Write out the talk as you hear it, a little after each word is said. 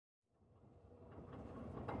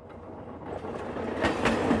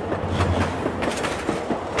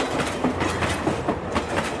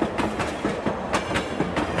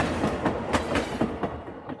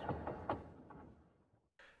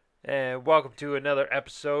and welcome to another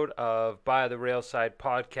episode of By the Railside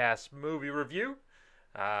Podcast Movie Review.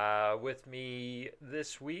 With me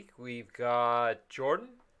this week, we've got Jordan,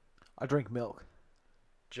 I drink milk.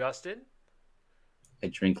 Justin, I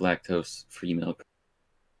drink lactose-free milk.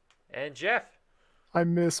 and Jeff. I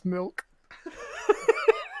miss milk.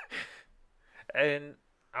 And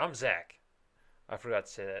I'm Zach. I forgot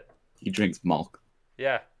to say that. He drinks milk.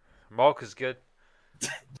 Yeah, milk is good.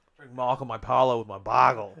 Drink milk on my Palo with my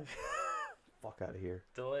boggle. Fuck out of here.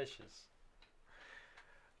 Delicious.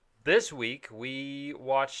 This week, we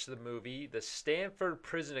watched the movie The Stanford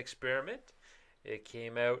Prison Experiment. It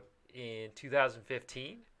came out in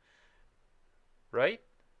 2015. Right?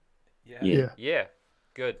 Yeah. Yeah,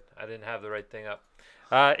 good. I didn't have the right thing up.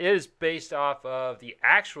 It is based off of the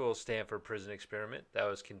actual Stanford Prison Experiment that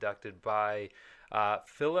was conducted by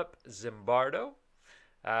Philip Zimbardo.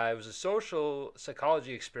 It was a social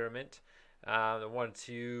psychology experiment that wanted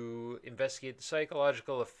to investigate the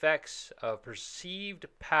psychological effects of perceived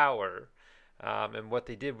power. And what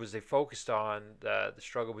they did was they focused on the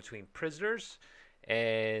struggle between prisoners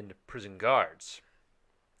and prison guards.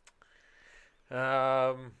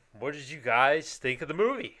 What did you guys think of the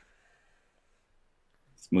movie?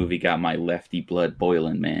 This movie got my lefty blood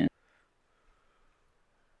boiling, man.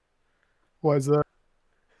 Why is that?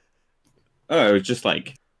 Oh, it was just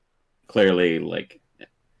clearly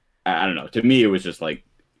I don't know. To me, it was just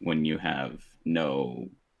when you have no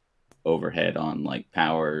overhead on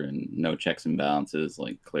power and no checks and balances,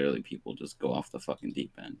 clearly people just go off the fucking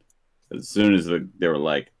deep end. As soon as they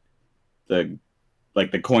were the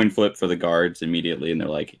coin flip for the guards immediately, and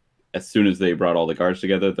they're as soon as they brought all the guards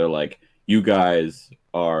together, they're you guys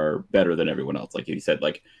are better than everyone else. Like you said,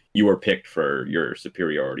 you were picked for your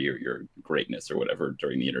superiority or your greatness or whatever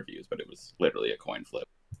during the interviews, but it was literally a coin flip.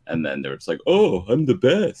 And then they're just oh, I'm the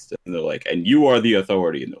best. And they're and you are the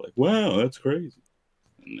authority. And they're wow, that's crazy.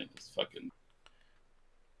 And they just fucking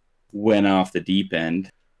went off the deep end.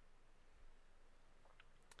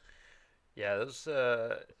 Yeah, that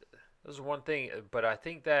was one thing, but I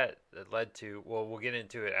think that it led to, well, we'll get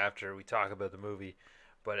into it after we talk about the movie,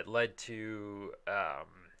 but it led to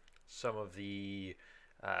some of the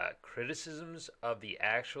criticisms of the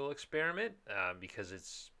actual experiment, because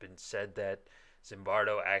it's been said that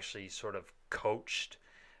Zimbardo actually sort of coached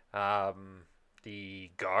the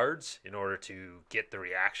guards in order to get the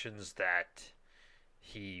reactions that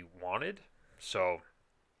he wanted. So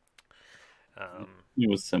there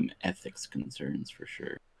was some ethics concerns for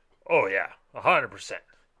sure. Oh yeah, 100%.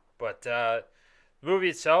 But the movie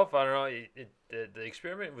itself, I don't know. The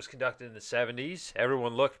experiment was conducted in the 70s.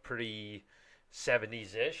 Everyone looked pretty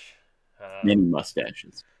 70s-ish. Many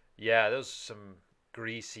mustaches. Yeah, those are some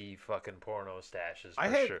greasy fucking porno stashes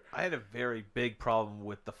for sure. I had a very big problem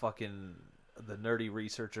with the nerdy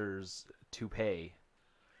researcher's toupee.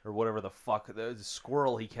 Or whatever the fuck, the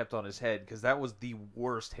squirrel he kept on his head, because that was the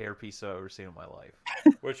worst hairpiece I've ever seen in my life.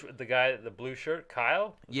 Which, the guy, the blue shirt,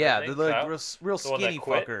 Kyle? Yeah, the Kyle? real skinny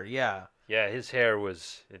fucker, yeah. Yeah, his hair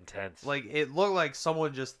was intense. It looked like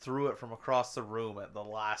someone just threw it from across the room at the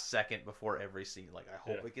last second before every scene. I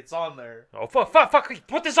hope it gets on there. Oh, fuck,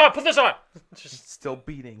 put this on! Just still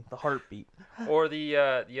beating, the heartbeat. Or the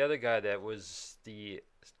other guy that was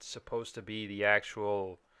supposed to be the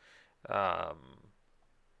actual,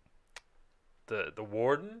 the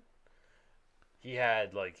warden. He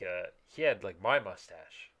had my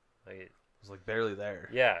mustache. It was barely there.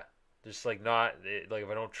 Yeah, just not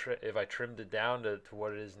if I trimmed it down to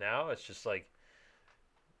what it is now, it's just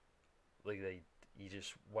you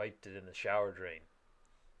just wiped it in the shower drain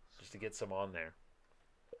just to get some on there.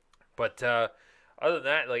 But other than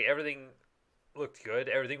that, everything looked good.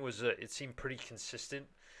 Everything was it seemed pretty consistent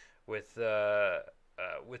with the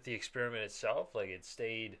experiment itself. It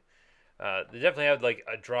stayed. They definitely had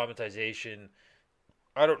a dramatization.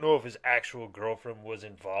 I don't know if his actual girlfriend was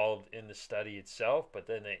involved in the study itself, but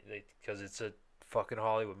then they because it's a fucking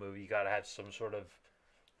Hollywood movie, you gotta have some sort of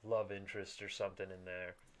love interest or something in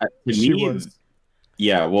there. She was.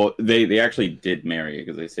 Yeah, well, they actually did marry,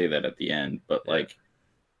 because they say that at the end. But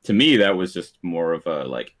to me, that was just more of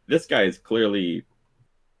a this guy is clearly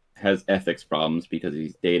has ethics problems because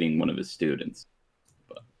he's dating one of his students.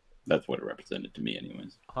 That's what it represented to me,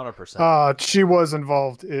 anyways. 100%. She was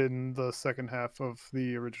involved in the second half of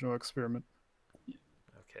the original experiment.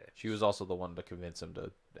 Okay. She was also the one to convince him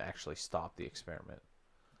to actually stop the experiment.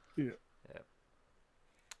 Yeah.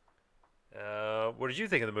 What did you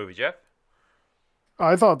think of the movie, Jeff?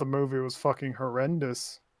 I thought the movie was fucking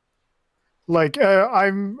horrendous.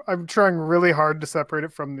 I'm trying really hard to separate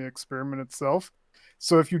it from the experiment itself.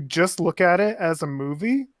 So if you just look at it as a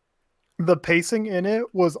movie, the pacing in it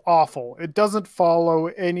was awful. It doesn't follow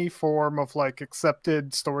any form of like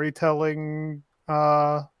accepted storytelling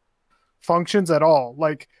functions at all.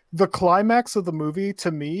 Like the climax of the movie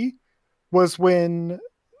to me was when,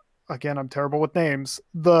 again, I'm terrible with names,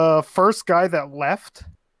 the first guy that left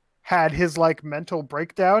had his like mental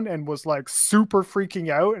breakdown and was like super freaking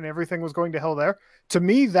out and everything was going to hell there. To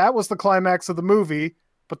me, that was the climax of the movie,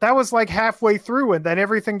 but that was like halfway through and then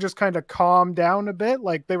everything just kind of calmed down a bit.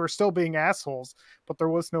 Like they were still being assholes, but there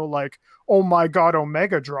was no like, oh my God,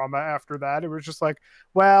 Omega drama after that. It was just like,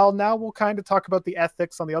 well, now we'll kind of talk about the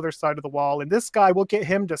ethics on the other side of the wall. And this guy, will get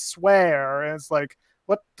him to swear. And it's like,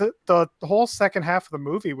 what the whole second half of the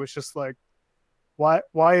movie was just like,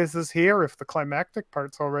 why is this here if the climactic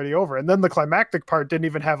part's already over? And then the climactic part didn't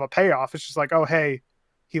even have a payoff. It's just like, oh, hey,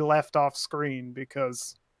 he left off screen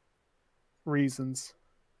because reasons.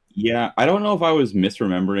 Yeah, I don't know if I was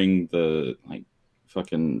misremembering the like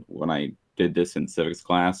fucking when I did this in civics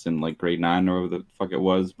class in like grade 9 or whatever the fuck it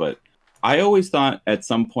was, but I always thought at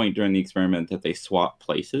some point during the experiment that they swapped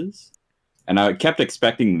places. And I kept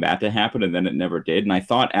expecting that to happen, and then it never did. And I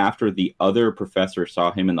thought after the other professor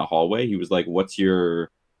saw him in the hallway, he was like, "What's your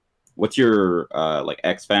like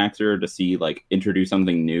X factor to see like introduce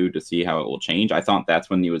something new to see how it will change?" I thought that's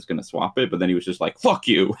when he was going to swap it, but then he was just like, "Fuck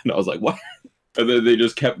you," and I was like, "What?" And then they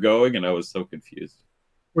just kept going, and I was so confused.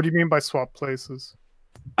 What do you mean by swap places?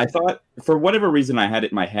 I thought, for whatever reason, I had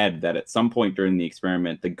it in my head that at some point during the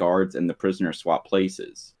experiment, the guards and the prisoner swap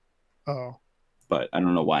places. Oh. But I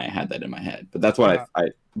don't know why I had that in my head. But that's what I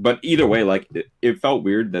but either way, like, it felt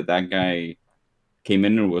weird that guy came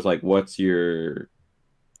in and was like, what's your,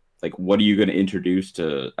 like, what are you going to introduce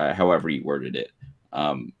to, however you worded it?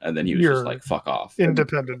 And then he was just like, fuck off.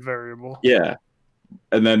 Independent variable. Yeah.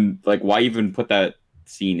 And then, like, why even put that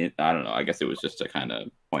scene in? I don't know. I guess it was just to kind of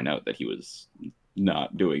point out that he was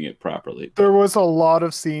not doing it properly. There was a lot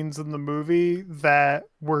of scenes in the movie that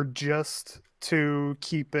were just to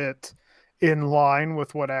keep it in line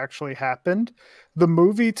with what actually happened. The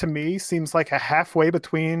movie to me seems like a halfway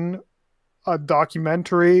between a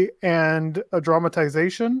documentary and a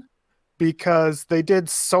dramatization because they did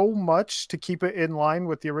so much to keep it in line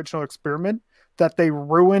with the original experiment that they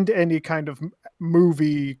ruined any kind of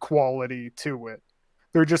movie quality to it.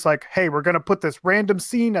 They're just like, hey, we're going to put this random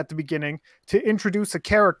scene at the beginning to introduce a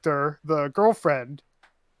character, the girlfriend,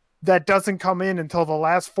 that doesn't come in until the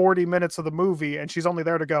last 40 minutes of the movie, and she's only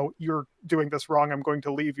there to go, you're doing this wrong, I'm going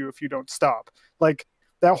to leave you if you don't stop. Like,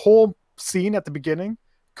 that whole scene at the beginning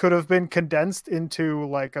could have been condensed into,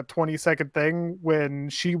 like, a 20-second thing when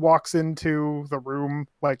she walks into the room,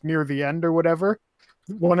 like, near the end or whatever.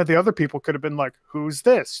 One of the other people could have been like, who's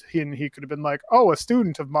this? And he could have been like, oh, a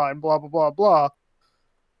student of mine, blah, blah, blah,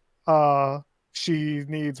 blah. She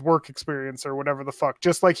needs work experience or whatever the fuck,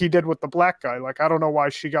 just like he did with the black guy. Like, I don't know why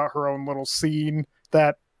she got her own little scene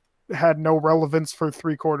that had no relevance for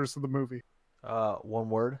 3/4 of the movie. One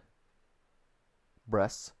word.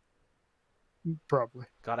 Breasts. Probably.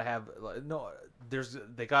 Gotta have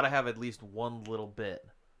they gotta have at least one little bit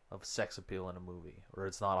of sex appeal in a movie, or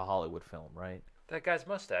it's not a Hollywood film, right? That guy's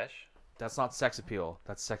mustache. That's not sex appeal.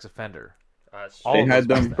 That's sex offender. They had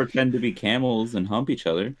them pretend to be camels and hump each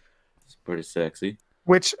other. It's pretty sexy.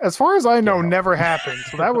 Which, as far as I know, never happened.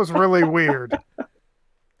 So that was really weird.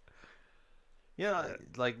 Yeah,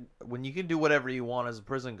 like, when you can do whatever you want as a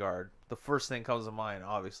prison guard, the first thing comes to mind,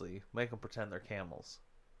 obviously, make them pretend they're camels.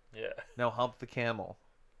 Yeah. Now hump the camel.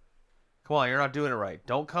 Come on, you're not doing it right.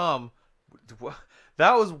 Don't come.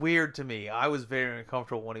 That was weird to me. I was very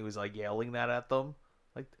uncomfortable when he was, like, yelling that at them.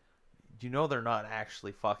 Like, you know they're not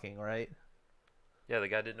actually fucking, right? Yeah, the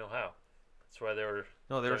guy didn't know how. That's why they were...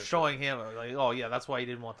 No, they were showing him, like, oh, yeah, that's why he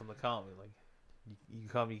didn't want them to come. Like, you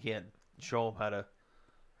come, you can't show them how to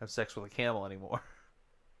have sex with a camel anymore.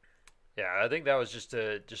 Yeah, I think that was just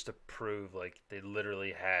to prove, like, they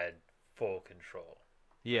literally had full control.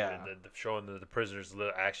 Yeah. Showing that the prisoners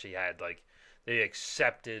actually had, like, they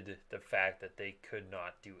accepted the fact that they could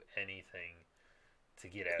not do anything to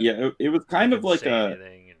get out. Yeah, it was kind of like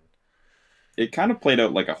it kind of played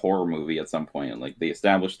out like a horror movie at some point. Like, they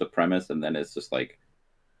established the premise, and then it's just like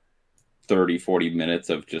 30-40 minutes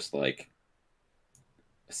of just like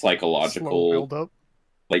psychological slow build up.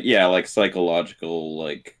 Like, yeah, like psychological,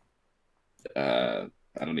 like I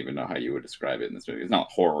don't even know how you would describe it in this movie. It's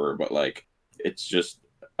not horror, but like it's just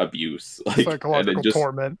abuse, like psychological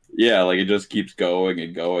torment. Yeah, like it just keeps going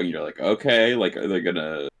and going. You're like, okay, like are they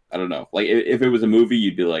gonna? I don't know. Like if it was a movie,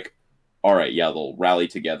 you'd be like, all right, yeah, they'll rally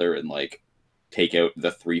together and like take out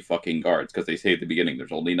the 3 fucking guards because they say at the beginning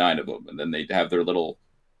there's only 9 of them, and then they have their little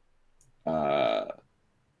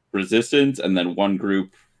resistance, and then one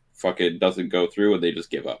group fucking doesn't go through, and they just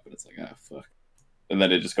give up, and it's like, ah, fuck. And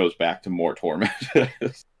then it just goes back to more torment.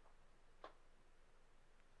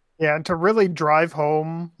 Yeah, and to really drive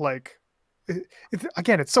home, like,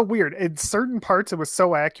 again, it's so weird. In certain parts, it was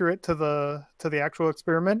so accurate to the actual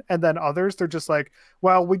experiment, and then others, they're just like,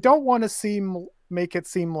 well, we don't want to make it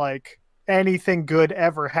seem like anything good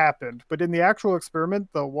ever happened. But in the actual experiment,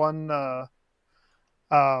 the one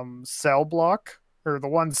cell block, or the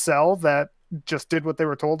one cell that just did what they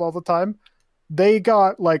were told all the time, they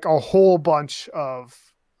got like a whole bunch of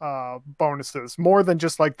bonuses, more than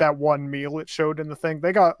just like that one meal it showed in the thing.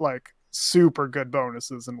 They got like super good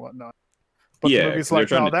bonuses and whatnot. But the movie's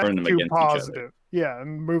like, no, that's too positive. Yeah,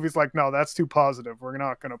 and the movie's like, no, that's too positive. We're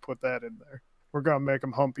not going to put that in there. We're going to make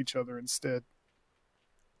them hump each other instead.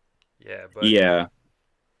 Yeah, but yeah,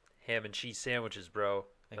 ham and cheese sandwiches, bro.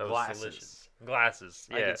 And That was glasses. delicious. Glasses.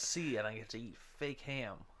 Yeah. I get to see and I get to eat fake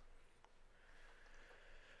ham.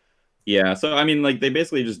 yeah. So I mean, like they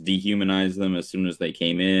basically just dehumanize them as soon as they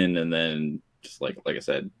came in, and then just like I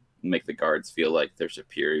said, make the guards feel like they're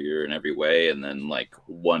superior in every way, and then like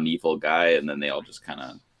one evil guy, and then they all just kind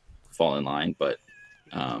of fall in line. But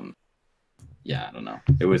yeah, I don't know.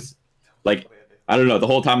 It was like, I don't know. The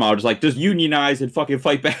whole time I was just like, just unionize and fucking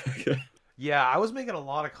fight back. Yeah, I was making a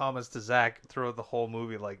lot of comments to Zach throughout the whole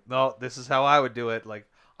movie. Like, no, this is how I would do it. Like,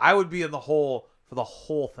 I would be in the hole for the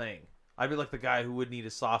whole thing. I'd be like the guy who wouldn't eat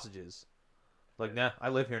his sausages. Like, nah, I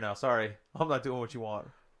live here now. Sorry, I'm not doing what you want.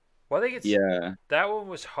 Well, I think it's Yeah, that one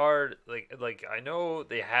was hard. Like I know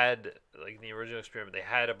they had like in the original experiment, they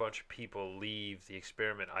had a bunch of people leave the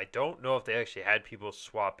experiment. I don't know if they actually had people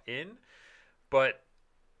swap in, but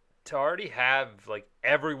to already have like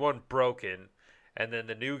everyone broken, and then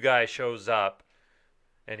the new guy shows up,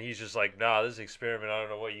 and he's just like, "Nah, this is an experiment. I don't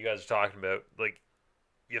know what you guys are talking about." Like,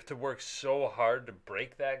 you have to work so hard to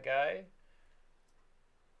break that guy.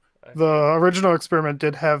 The original experiment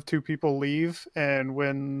did have 2 people leave, and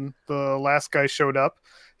when the last guy showed up,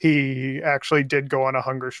 he actually did go on a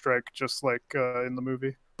hunger strike, just like in the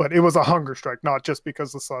movie. But it was a hunger strike, not just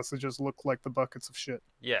because the sausages looked like the buckets of shit.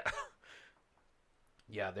 Yeah.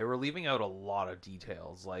 Yeah, they were leaving out a lot of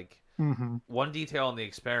details. Like, Mm-hmm. one detail in the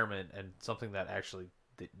experiment and something that actually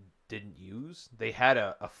didn't use, they had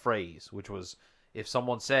a phrase, which was, if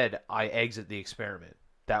someone said, I exit the experiment,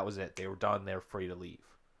 that was it. They were done. They're free to leave.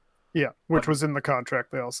 Yeah, which was in the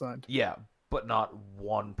contract they all signed. Yeah, but not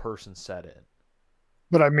one person said it.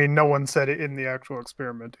 But I mean, no one said it in the actual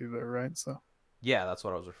experiment either, right? So Yeah, that's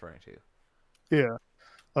what I was referring to. yeah,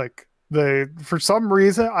 like they, for some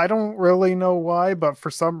reason, I don't really know why, but for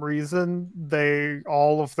some reason,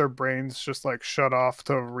 all of their brains just like shut off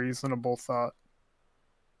to reasonable thought.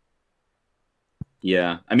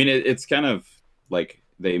 yeah. I mean, it's kind of like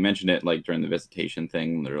they mentioned it like during the visitation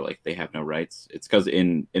thing. They're like they have no rights. It's because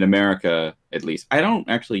in America, at least, I don't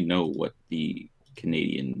actually know what the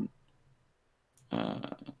Canadian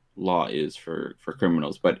law is for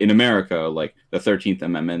criminals, but in America, like the 13th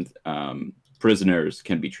Amendment, prisoners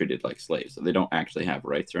can be treated like slaves, so they don't actually have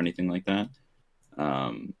rights or anything like that.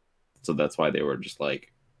 So that's why they were just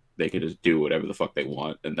like they could just do whatever the fuck they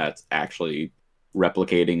want, and that's actually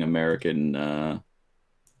replicating American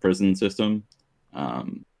prison system.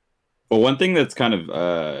 But one thing that's kind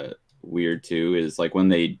of weird too is like when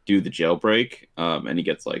they do the jailbreak, and he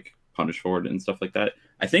gets like punished for it and stuff like that.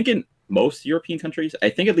 I think in most European countries, I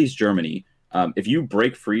think at least Germany, if you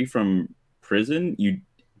break free from prison, you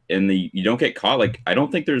don't get caught. Like I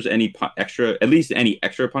don't think there's any any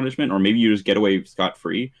extra punishment, or maybe you just get away scot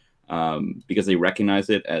free, because they recognize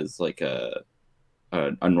it as like a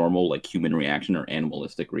normal like human reaction or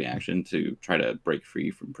animalistic reaction to try to break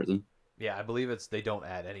free from prison. Yeah, I believe they don't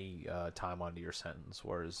add any time onto your sentence,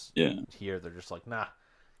 whereas here they're just like, nah,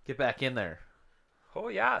 get back in there. Oh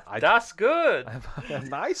yeah, that's good.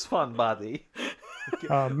 Nice one, buddy.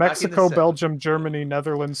 Mexico, Belgium, Germany,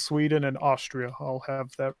 Netherlands, Sweden, and Austria all have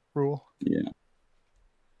that rule. Yeah.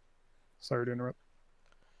 Sorry to interrupt.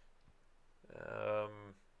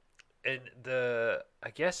 And I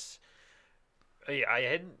guess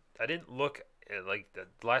I didn't look at, like the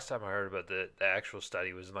last time I heard about the actual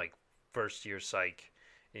study was in like first year psych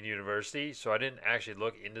in university, so I didn't actually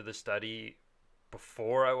look into the study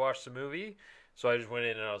before I watched the movie. So I just went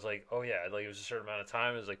in and I was like, oh yeah, like it was a certain amount of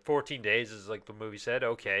time. It was like 14 days is like the movie said.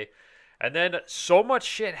 Okay. And then so much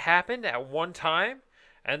shit happened at one time.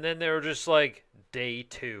 And then they were just like day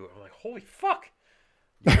 2. I'm like, holy fuck.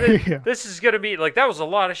 This is going to be like, that was a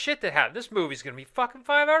lot of shit that happened. This movie's going to be fucking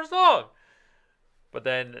 5 hours long. But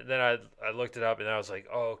then I looked it up and I was like,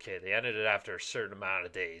 oh, okay, they ended it after a certain amount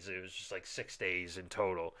of days. It was just like 6 days in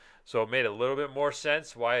total. So it made a little bit more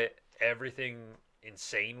sense why everything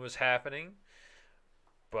insane was happening.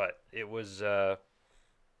 But it was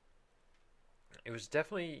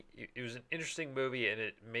definitely it was an interesting movie, and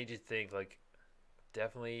it made you think like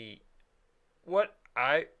definitely what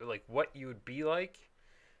you would be like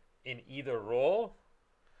in either role.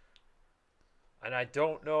 And I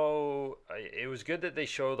don't know. It was good that they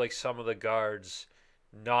showed like some of the guards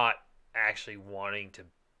not actually wanting to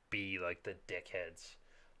be like the dickheads,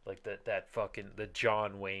 like that fucking the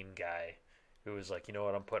John Wayne guy who was like, you know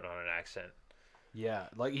what, I'm putting on an accent. Yeah,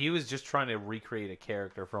 like he was just trying to recreate a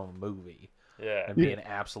character from a movie Yeah, and be an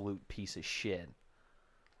absolute piece of shit.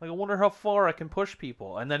 Like, I wonder how far I can push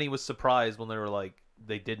people. And then he was surprised when they were like,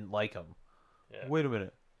 they didn't like him. yeah. Wait a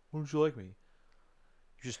minute. Why don't you like me?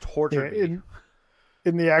 You just tortured me.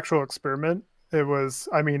 In the actual experiment, it was,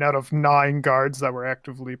 I mean, out of 9 guards that were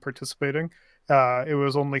actively participating, it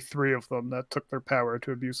was only 3 of them that took their power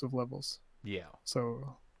to abusive levels. Yeah.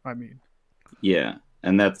 So, I mean. Yeah,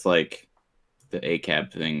 and that's like the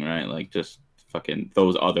ACAB thing, right? Like, just fucking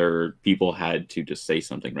those other people had to just say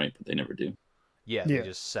something, right? But they never do. Yeah, they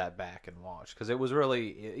just sat back and watched. Because it was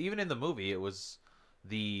really, even in the movie, it was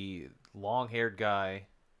the long-haired guy.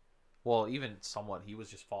 Well, even somewhat, he was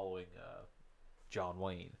just following John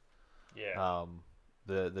Wayne. Yeah.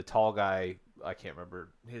 The tall guy, I can't remember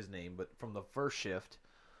his name, but from the first shift,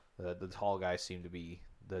 the tall guy seemed to be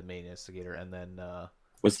the main instigator. And then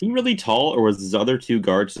was he really tall, or was his other 2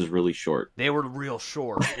 guards just really short? they were real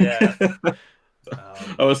short. Yeah.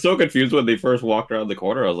 I was so confused when they first walked around the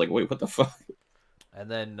corner. I was like, wait, what the fuck? And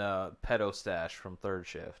then Pedo Stash from third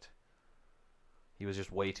shift. He was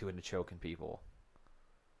just way too into choking people.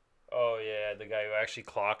 Oh yeah, the guy who actually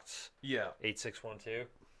clocked Yeah. 8612.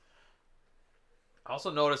 I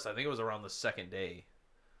also noticed, I think it was around the second day,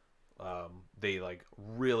 they like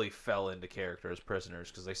really fell into character as prisoners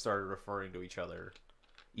because they started referring to each other,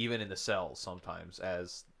 even in the cells sometimes,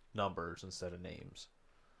 as numbers instead of names.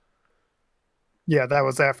 Yeah, that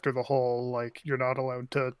was after the whole, like, you're not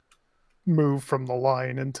allowed to move from the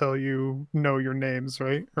line until you know your names,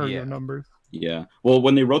 right? Or your numbers. Yeah. Well,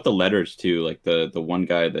 when they wrote the letters too, like the one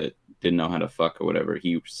guy that didn't know how to fuck or whatever,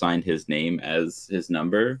 he signed his name as his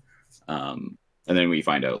number. And then we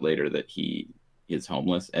find out later that he is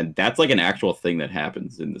homeless. And that's like an actual thing that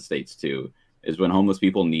happens in the States too, is when homeless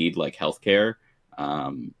people need like healthcare,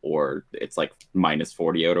 or it's like minus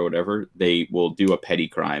 40 out or whatever, they will do a petty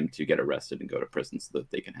crime to get arrested and go to prison so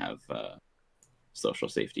that they can have social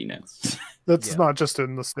safety nets. That's not just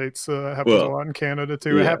in the States. It happens a lot in Canada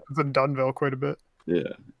too. It happens in Dunnville quite a bit.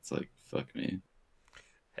 Yeah, it's like, fuck me.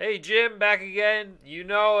 Hey Jim, back again. You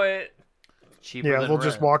know it. Cheaper than they'll rent.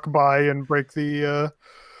 just walk by and break the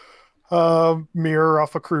mirror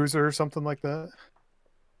off a cruiser or something like that.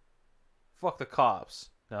 Fuck the cops.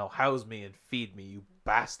 Now house me and feed me, you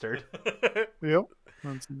bastard. Yep,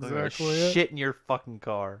 that's exactly it. Shit in your fucking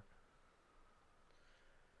car.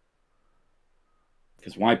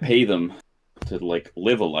 Because why pay them to like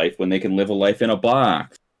live a life when they can live a life in a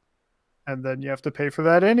box? And then you have to pay for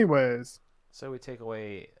that anyways. So we take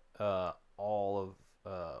away all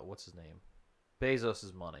of what's his name,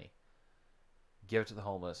 Bezos's money, give it to the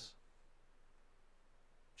homeless,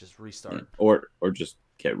 just restart, or just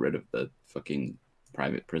get rid of the fucking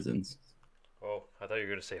private prisons. Oh, I thought you were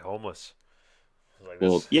gonna say homeless. I was like,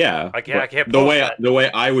 Well, this- yeah, I can't. The way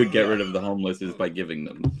I would get rid of the homeless is by giving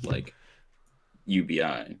them like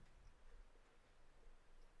UBI.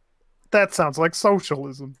 That sounds like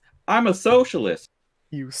socialism. I'm a socialist.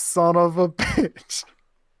 You son of a bitch.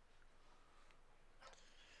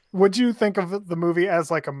 Would you think of the movie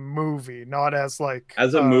as like a movie, not as like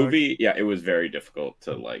as a movie? Yeah, it was very difficult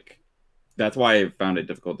to like. That's why I found it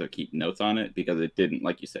difficult to keep notes on it, because it didn't,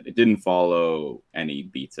 like you said, it didn't follow any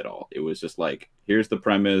beats at all. It was just like, here's the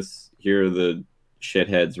premise, here are the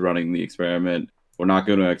shitheads running the experiment. We're not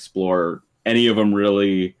going to explore any of them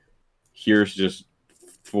really. Here's just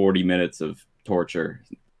 40 minutes of torture.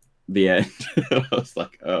 The end. I was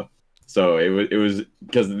like, oh. So it was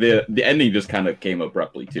because the ending just kind of came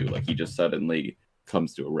abruptly too. Like he just suddenly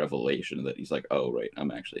comes to a revelation that he's like, oh right,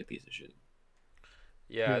 I'm actually a piece of shit.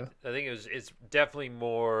 Yeah, I think it's definitely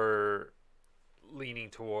more leaning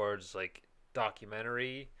towards like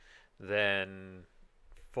documentary than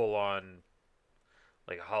full on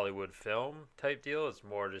like a Hollywood film type deal. It's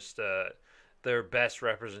more just their best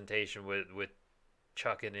representation with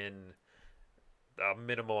chucking in a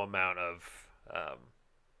minimal amount of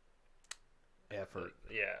effort.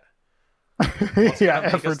 Yeah,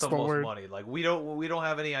 effort's the word. Money. Like we don't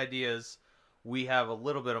have any ideas. We have a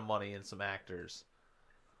little bit of money and some actors.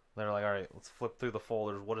 They're like, all right, let's flip through the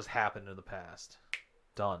folders. What has happened in the past?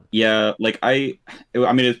 done. Yeah, like I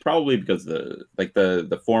mean, it's probably because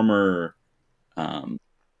the former um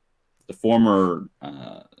the former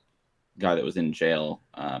guy that was in jail,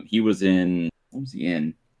 he was in, what was he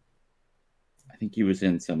in? I think he was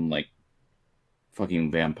in some like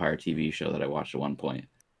fucking vampire TV show that I watched at one point.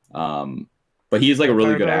 Um, but he's like a really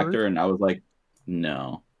Vampire good Diaries? actor, and I was like,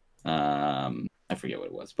 no, I forget what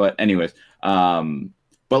it was, but anyways,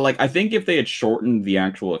 but like I think if they had shortened the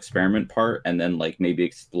actual experiment part and then like maybe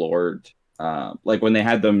explored, like when they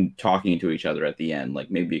had them talking to each other at the end,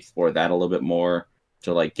 like maybe explore that a little bit more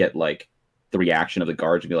to like get like the reaction of the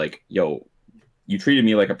guards and be like, yo, you treated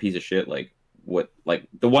me like a piece of shit, like what, like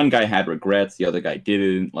the one guy had regrets, the other guy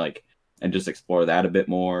didn't, like, and just explore that a bit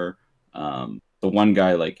more. The one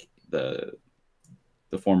guy, like the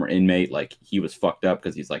former inmate, like he was fucked up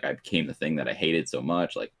because he's like, I became the thing that I hated so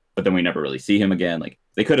much, like, but then we never really see him again. Like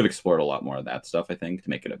they could have explored a lot more of that stuff, I think, to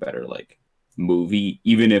make it a better like movie,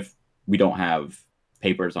 even if we don't have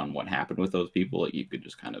papers on what happened with those people. Like, you could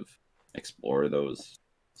just kind of explore those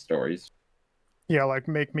stories. Yeah, like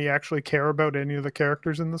make me actually care about any of the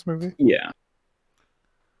characters in this movie. Yeah.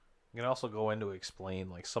 You can also go in to explain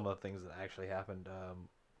like some of the things that actually happened.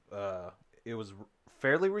 It was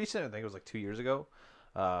fairly recent. I think it was like 2 years ago.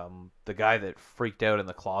 The guy that freaked out in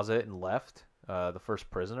the closet and left, the first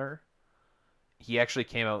prisoner, he actually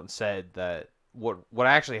came out and said that what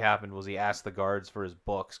actually happened was he asked the guards for his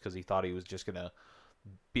books because he thought he was just gonna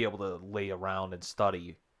be able to lay around and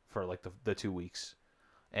study for like the 2 weeks.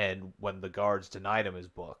 And when the guards denied him his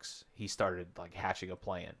books, he started like hatching a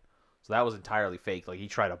plan. So that was entirely fake. Like he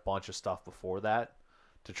tried a bunch of stuff before that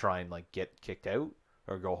to try and like get kicked out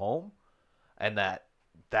or go home, and that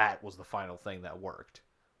was the final thing that worked,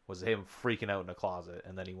 was him freaking out in a closet,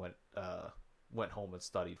 and then he went home and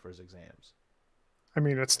studied for his exams. I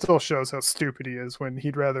mean, it still shows how stupid he is when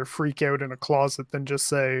he'd rather freak out in a closet than just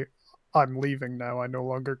say, I'm leaving now. I no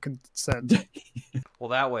longer consent. Well,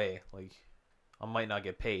 that way, like, I might not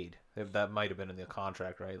get paid. That might have been in the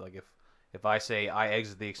contract, right? Like if I say I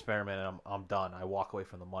exit the experiment and I'm done, I walk away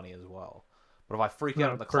from the money as well. But if I freak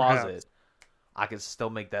out in the Perhaps. closet, I can still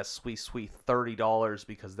make that sweet $30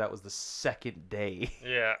 because that was the second day.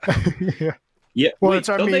 Yeah. Yeah. Yeah. Well, Wait, it's,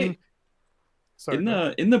 I don't mean, they, sorry, in go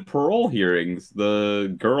ahead. the parole hearings,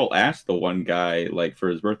 the girl asked the one guy like for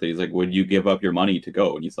his birthday, he's like, "Would you give up your money to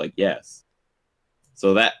go?" And he's like, "Yes."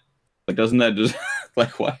 So that, like, doesn't that just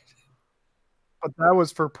like what? But that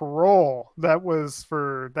was for parole. That was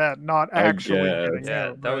for that not I actually guess. getting Yeah,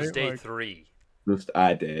 out, that was right? day Like, 3. Just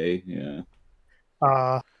a day, yeah.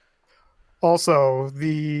 uh, also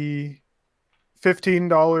the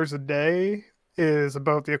 $15 a day is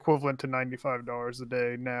about the equivalent to $95 a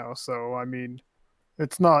day now. So I mean,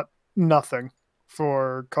 it's not nothing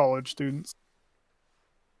for college students.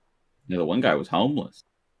 Yeah, the one guy was homeless.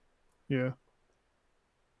 Yeah.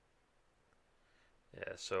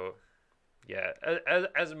 Yeah, so yeah,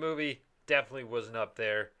 as a movie, definitely wasn't up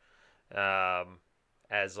there.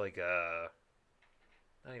 As like a,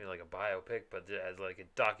 not even like a biopic, but as like a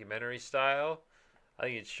documentary style, I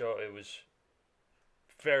think it was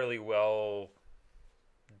fairly well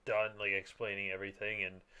done, like explaining everything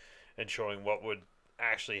and showing what would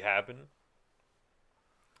actually happen.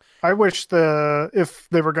 I wish if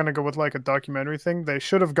they were gonna go with like a documentary thing, they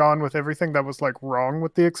should have gone with everything that was like wrong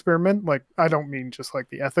with the experiment. Like I don't mean just like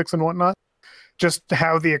the ethics and whatnot, just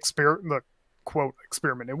how the quote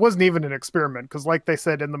experiment. It wasn't even an experiment because, like they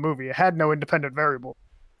said in the movie, it had no independent variable.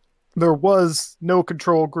 There was no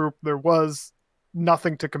control group. There was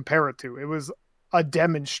nothing to compare it to. It was a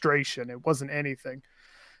demonstration. It wasn't anything.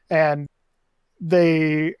 And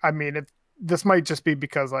I mean, this might just be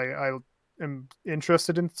because I am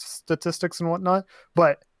interested in statistics and whatnot,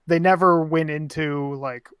 but they never went into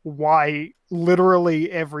like why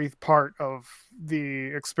literally every part of the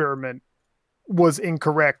experiment was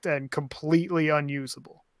incorrect and completely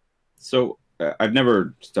unusable. So I've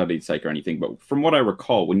never studied psych or anything, but from what I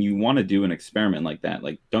recall, when you want to do an experiment like that,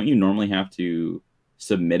 like, don't you normally have to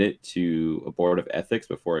submit it to a board of ethics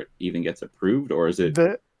before it even gets approved, or is it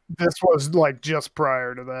This was like just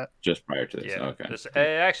prior to that. just prior to this? Yeah, Okay. it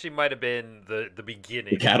actually might have been the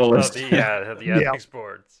beginning The catalyst. of the Yeah. ethics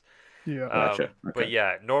boards. Yeah. Gotcha. Okay. But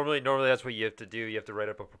yeah, normally that's what you have to do. You have to write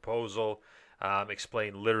up a proposal,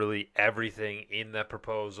 explain literally everything in that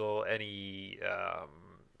proposal, any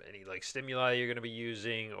like stimuli you're going to be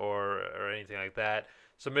using or anything like that.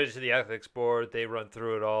 Submit it to the ethics board. They run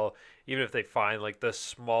through it all. Even if they find like the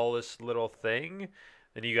smallest little thing,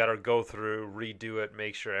 then you got to go through, redo it,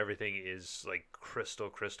 make sure everything is like crystal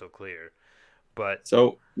clear. But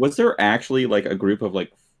So was there actually like a group of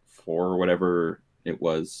like 4 or whatever it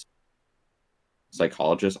was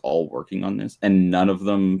psychologists all working on this, and none of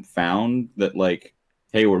them found that, like,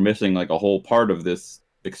 hey, we're missing like a whole part of this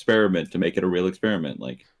experiment to make it a real experiment.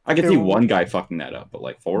 Like, I could see one guy fucking that up, but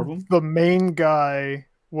like 4 of them. The main guy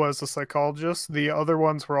was a psychologist. The other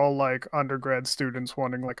ones were all like undergrad students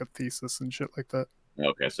wanting like a thesis and shit like that.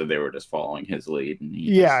 Okay, so they were just following his lead,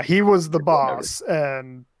 and he was the boss,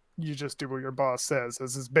 and you just do what your boss says.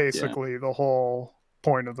 This is basically the whole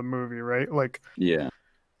point of the movie, right? Like, yeah.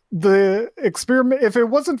 The experiment, if it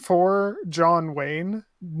wasn't for John Wayne,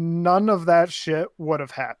 none of that shit would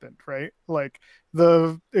have happened, right? Like,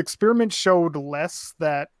 the experiment showed less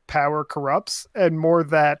that power corrupts and more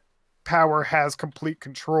that power has complete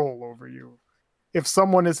control over you. If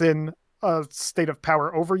someone is in a state of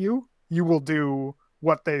power over you, you will do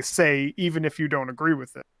what they say even if you don't agree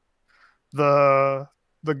with it. The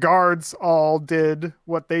guards all did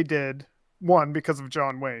what they did, one, because of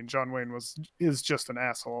John Wayne. John Wayne is just an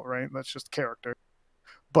asshole, right? That's just character.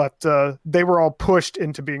 But they were all pushed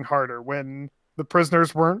into being harder. When the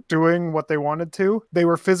prisoners weren't doing what they wanted to, they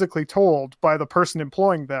were physically told by the person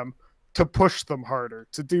employing them to push them harder,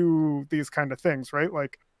 to do these kind of things, right?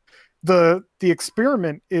 Like, the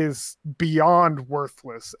experiment is beyond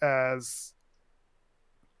worthless as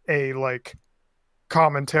a like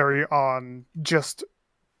commentary on just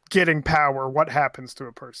getting power, what happens to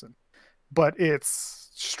a person. But it's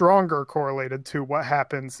stronger correlated to what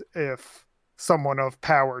happens if someone of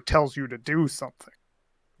power tells you to do something.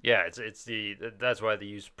 Yeah, that's why they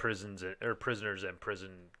use prisoners and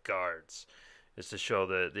prison guards, is to show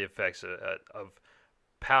the effects of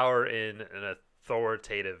power in an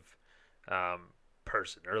authoritative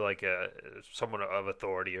person, or like someone of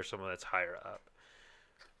authority, or someone that's higher up.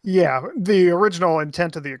 Yeah, the original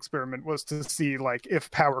intent of the experiment was to see like if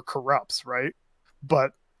power corrupts, right?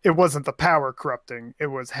 But it wasn't the power corrupting, it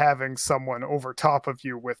was having someone over top of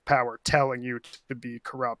you with power telling you to be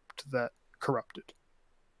corrupt that corrupted.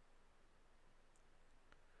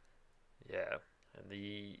 Yeah, and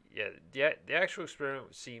the actual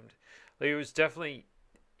experiment seemed like it was definitely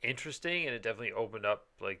interesting, and it definitely opened up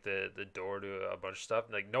like the door to a bunch of stuff.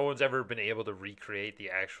 Like, no one's ever been able to recreate the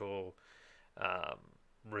actual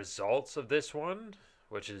results of this one,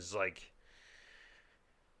 which is like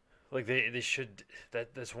they should.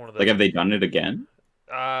 That's one of the, like, have they done it again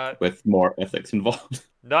with more ethics involved?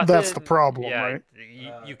 That's the problem, yeah, right?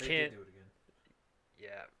 You can't do it again.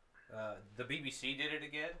 Yeah, the BBC did it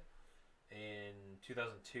again in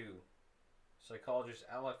 2002. Psychologists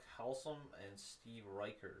Alec Halsam and Steve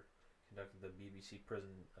Riker conducted the BBC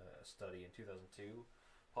prison study in 2002,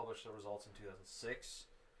 published the results in 2006.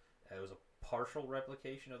 It was a partial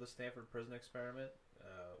replication of the Stanford prison experiment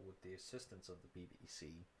with the assistance of the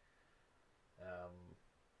BBC,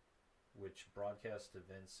 which broadcast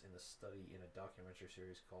events in the study in a documentary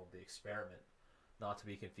series called The Experiment, not to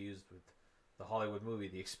be confused with the Hollywood movie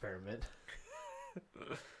The Experiment.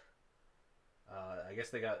 I guess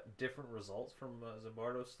they got different results from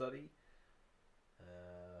Zimbardo's study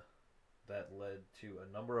that led to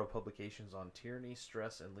a number of publications on tyranny,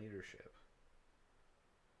 stress, and leadership.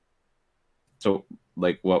 So,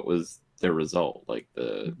 like, what was the result? Like,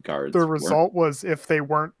 the guards. The result was if they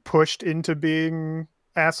weren't pushed into being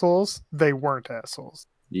assholes, they weren't assholes.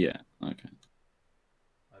 Yeah. Okay.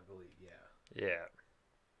 I believe, yeah. yeah.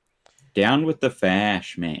 Down with the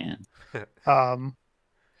fash, man.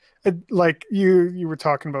 Like you were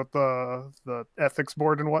talking about the ethics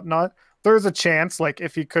board and whatnot. There's a chance, like,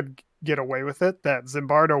 if he could get away with it, that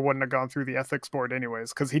Zimbardo wouldn't have gone through the ethics board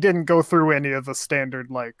anyways, because he didn't go through any of the standard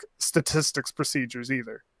like statistics procedures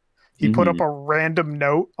either. He put up a random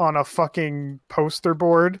note on a fucking poster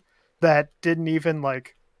board that didn't even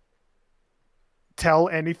like tell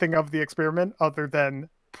anything of the experiment other than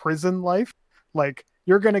prison life. Like,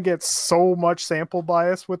 you're going to get so much sample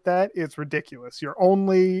bias with that. It's ridiculous. You're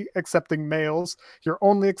only accepting males. You're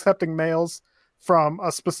only accepting males from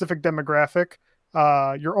a specific demographic.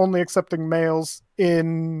 You're only accepting males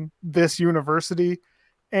in this university.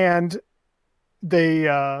 And they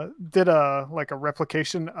did a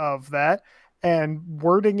replication of that, and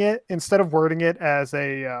instead of wording it as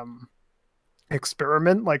a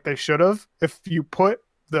experiment like they should have, if you put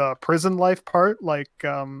the prison life part like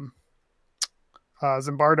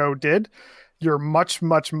Zimbardo did, you're much,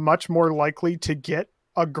 much, much more likely to get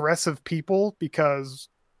aggressive people, because,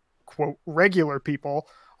 quote, regular people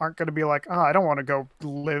aren't going to be like, I don't want to go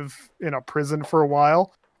live in a prison for a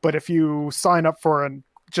while. But if you sign up for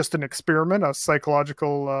just an experiment, a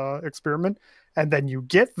psychological experiment, and then you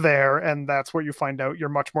get there and that's what you find out, you're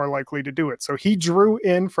much more likely to do it. So he drew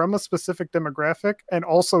in from a specific demographic and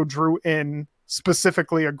also drew in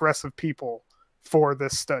specifically aggressive people for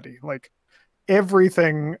this study. Like,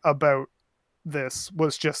 everything about this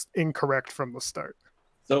was just incorrect from the start.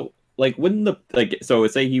 So, like, wouldn't so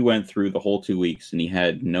say he went through the whole 2 weeks and he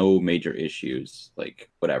had no major issues, like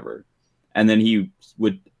whatever, and then he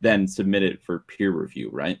would then submit it for peer review,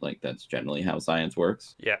 right? Like that's generally how science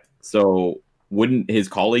works. Yeah. So wouldn't his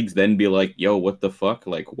colleagues then be like, "Yo, what the fuck?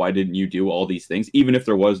 Like, why didn't you do all these things?" Even if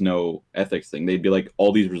there was no ethics thing, they'd be like,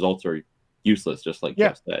 "All these results are useless," just like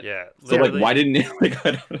Jeff said. Yeah. So like, why didn't it? Like,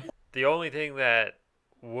 I don't know. The only thing that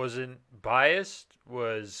wasn't biased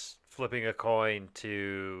was flipping a coin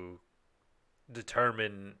to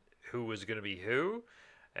determine who was going to be who,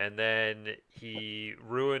 and then he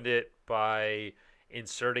ruined it by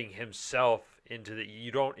inserting himself into the.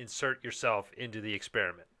 You don't insert yourself into the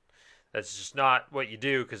experiment. That's just not what you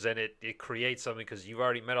do, because then it creates something, because you've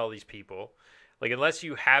already met all these people. Like, unless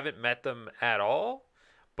you haven't met them at all,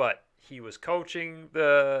 but he was coaching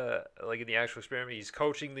like in the actual experiment, he's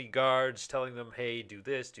coaching the guards, telling them, hey, do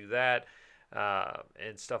this, do that,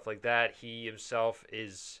 and stuff like that. He himself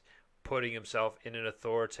is putting himself in an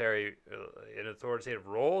authoritative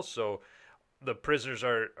role, so the prisoners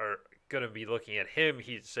are going to be looking at him.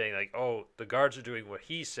 He's saying, like, oh, the guards are doing what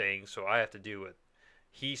he's saying, so I have to do what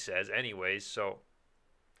he says anyways. So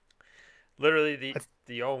literally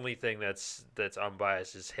the only thing that's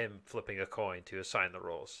unbiased is him flipping a coin to assign the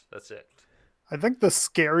roles. That's it. I think the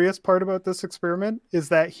scariest part about this experiment is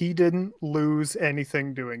that he didn't lose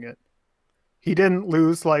anything doing it. He didn't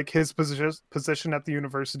lose like his position at the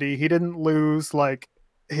university. He didn't lose like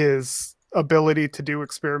his ability to do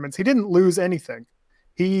experiments. He didn't lose anything.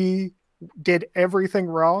 He did everything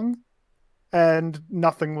wrong and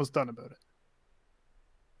nothing was done about it.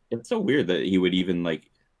 It's so weird that he would even like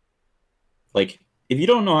if you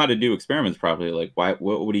don't know how to do experiments properly, like what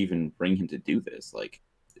would even bring him to do this? Like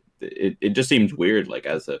it just seems weird, like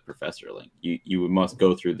as a professor, like you must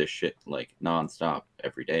go through this shit like nonstop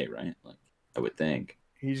every day, right? Like I would think.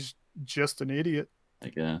 He's just an idiot, I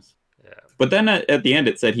guess. Yeah. But then at the end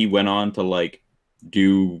it said he went on to like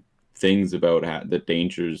do things about the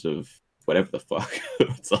dangers of whatever the fuck.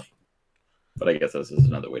 It's like, but I guess this is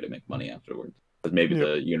another way to make money afterwards. Because maybe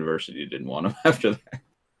the university didn't want him after that.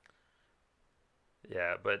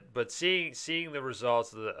 Yeah, but seeing the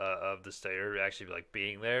results of the study, or actually like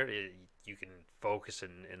being there, you can focus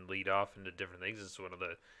and lead off into different things. It's one of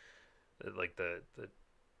the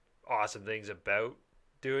awesome things about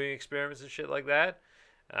doing experiments and shit like that.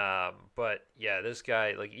 But yeah, this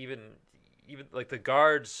guy, like even like the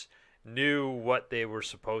guards knew what they were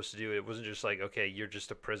supposed to do. It wasn't just like, okay, you're just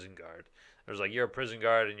a prison guard. It was like, you're a prison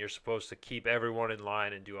guard and you're supposed to keep everyone in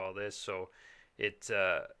line and do all this. So it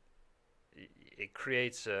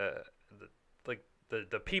creates the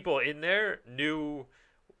people in there knew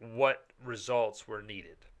what results were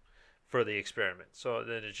needed for the experiment. So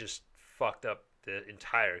then it just fucked up the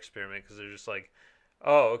entire experiment, because they're just like,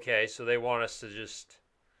 oh, okay, so they want us to just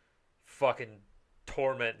fucking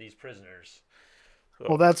torment these prisoners. So.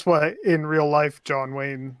 Well, that's what in real life John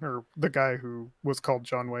Wayne, or the guy who was called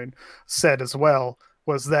John Wayne, said as well,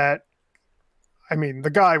 was that, I mean, the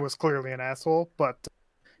guy was clearly an asshole, but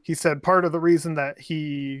he said part of the reason that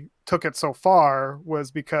he took it so far was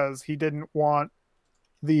because he didn't want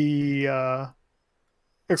the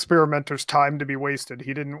experimenters' time to be wasted.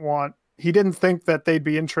 He didn't think that they'd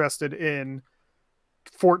be interested in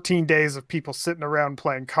 14 days of people sitting around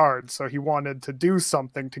playing cards, so he wanted to do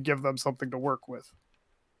something to give them something to work with.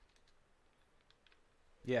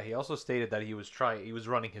 Yeah, he also stated that he was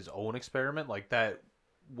running his own experiment, like that.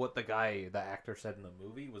 What the actor said in the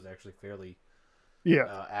movie was actually fairly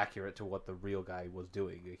accurate to what the real guy was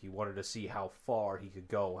doing. He wanted to see how far he could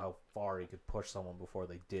go, how far he could push someone before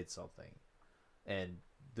they did something. And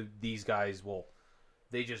these guys, well,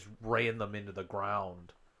 they just ran them into the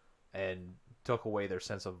ground and took away their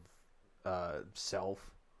sense of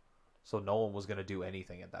self. So no one was going to do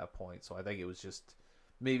anything at that point. So I think it was just,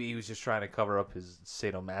 maybe he was just trying to cover up his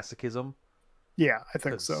sadomasochism. Yeah, I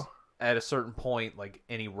think so. At a certain point, like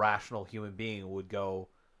any rational human being would go,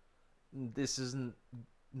 this isn't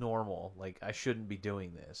normal. Like, I shouldn't be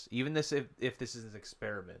doing this. Even this, if this is an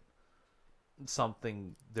experiment,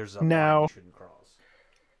 there's a line you shouldn't cross.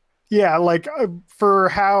 Yeah, like for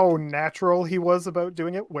how natural he was about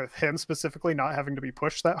doing it, with him specifically not having to be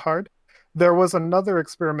pushed that hard. There was another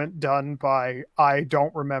experiment done by, I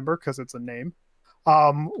don't remember because it's a name,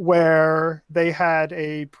 where they had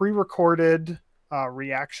a pre-recorded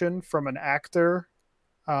reaction from an actor.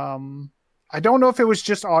 I don't know if it was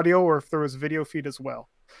just audio or if there was video feed as well.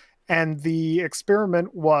 And the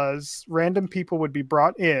experiment was random people would be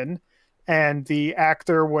brought in and the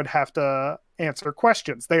actor would have to answer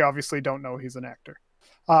questions. They obviously don't know he's an actor.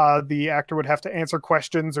 the actor would have to answer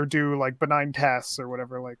questions or do like benign tasks or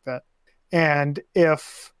whatever like that. And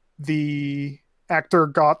if the actor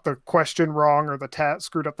got the question wrong or the task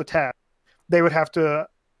screwed up the task, they would have to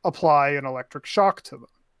apply an electric shock to them,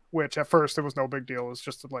 which at first it was no big deal. It was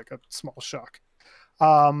just like a small shock.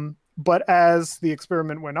 But as the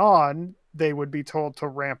experiment went on, they would be told to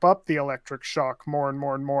ramp up the electric shock more and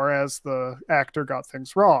more and more as the actor got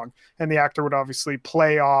things wrong. And the actor would obviously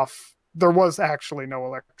play off. There was actually no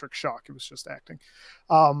electric shock. It was just acting.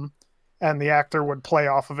 And the actor would play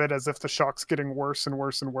off of it as if the shock's getting worse and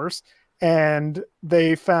worse and worse. And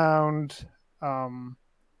they found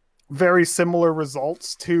very similar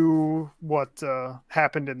results to what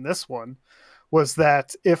happened in this one, was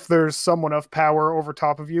that if there's someone of power over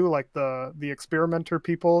top of you, like the experimenter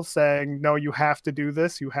people saying, no, you have to do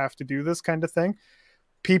this kind of thing,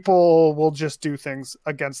 people will just do things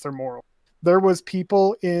against their moral. There was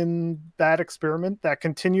people in that experiment that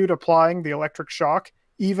continued applying the electric shock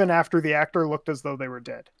even after the actor looked as though they were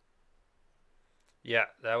dead. Yeah,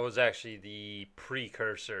 that was actually the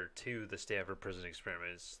precursor to the Stanford prison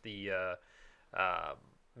experiment. It's the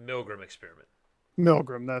Milgram experiment.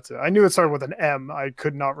 Milgram, that's it. I knew it started with an M. I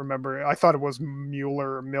could not remember. I thought it was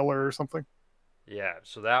Mueller or Miller or something. Yeah,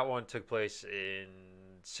 so that one took place in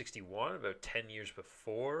 1961, about 10 years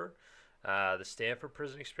before the Stanford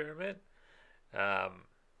prison experiment.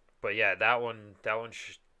 But yeah,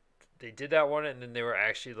 they did that one, and then they were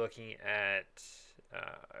actually looking at,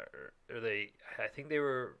 I think they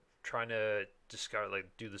were trying to discover, like,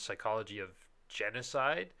 do the psychology of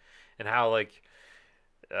genocide and how, like,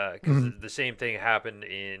 because the same thing happened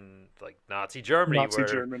in like Nazi Germany,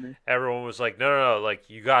 where everyone was like, no, like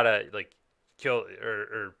you gotta like kill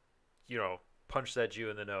or punch that Jew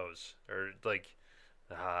in the nose or like,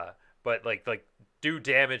 but like do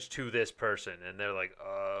damage to this person, and they're like,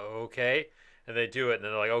 okay, and they do it, and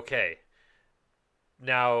then they're like, okay,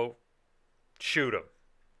 now shoot him.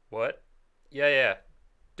 What? Yeah,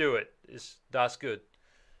 do it. That's good.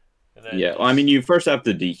 And then well, I mean, you first have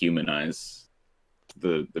to dehumanize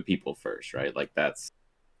the people first, right? Like that's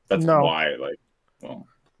why, like, well,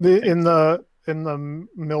 in the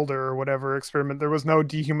Milder or whatever experiment, there was no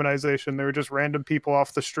dehumanization. They were just random people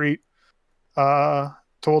off the street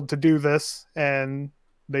told to do this, and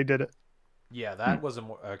they did it. Yeah, that was an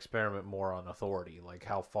experiment more on authority, like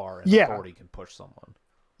how far an authority can push someone.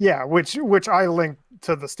 Yeah, which I link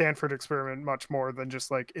to the Stanford experiment much more than just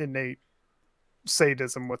like innate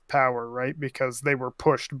sadism with power, right? Because they were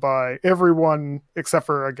pushed by everyone except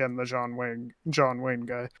for, again, the John Wayne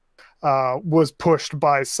guy was pushed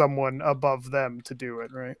by someone above them to do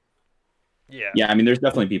it, right? Yeah, I mean, there's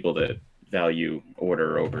definitely people that value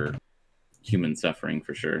order over human suffering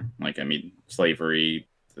for sure. Like, I mean, slavery,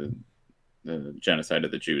 the genocide of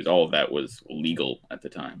the Jews, all of that was legal at the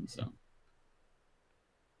time. So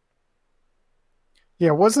yeah,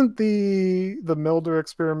 wasn't the Milder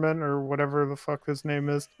experiment or whatever the fuck his name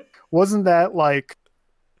is, wasn't that like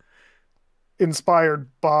inspired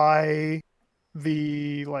by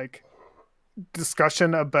the like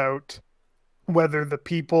discussion about whether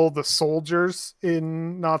the soldiers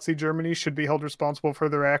in Nazi Germany should be held responsible for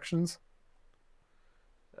their actions?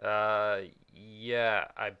 Yeah,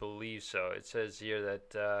 I believe so. It says here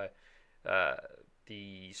that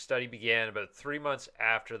the study began about 3 months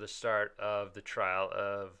after the start of the trial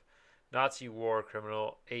of Nazi war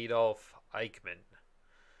criminal Adolf Eichmann.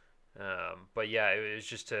 But yeah, it was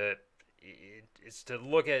just it's to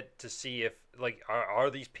look at to see if like are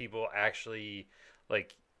these people actually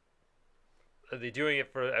like, are they doing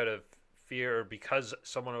it out of fear or because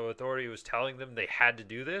someone of authority was telling them they had to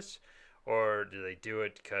do this, or do they do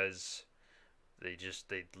it because they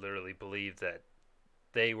literally believe that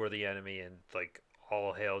they were the enemy and like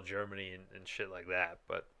all hail Germany and shit like that.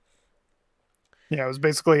 But yeah, it was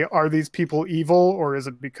basically, are these people evil or is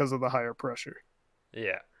it because of the higher pressure?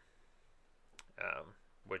 Yeah.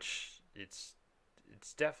 Which it's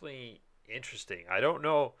definitely interesting. I don't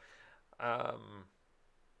know. I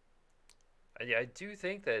do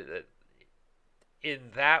think that in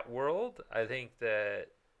that world, I think that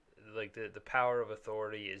like the power of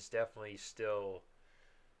authority is definitely still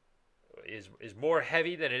is more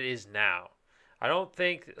heavy than it is now. I don't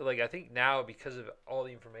think, like, I think now because of all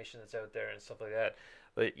the information that's out there and stuff like that,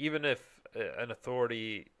 like even if an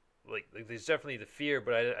authority like there's definitely the fear,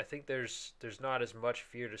 but I think there's not as much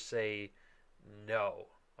fear to say no,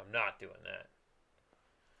 I'm not doing that.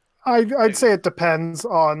 I'd say it depends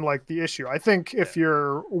on like the issue. I think if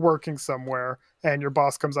you're working somewhere and your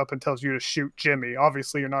boss comes up and tells you to shoot Jimmy,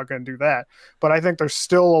 obviously you're not going to do that. But I think there's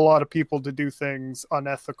still a lot of people to do things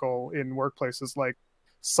unethical in workplaces, like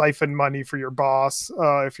siphon money for your boss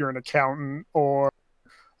if you're an accountant, or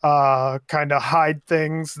kind of hide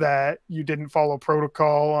things that you didn't follow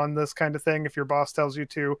protocol on this kind of thing if your boss tells you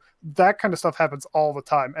to. That kind of stuff happens all the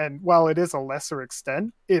time. And while it is a lesser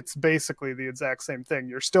extent, it's basically the exact same thing.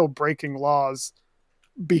 You're still breaking laws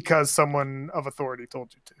because someone of authority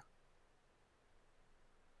told you to.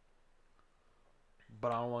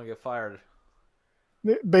 But I don't want to get fired.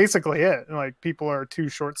 Basically it. Like, people are too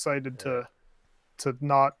short-sighted Yeah. to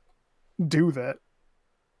not do that.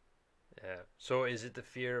 Yeah. So is it the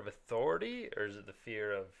fear of authority, or is it the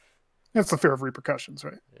fear of? It's the fear of repercussions,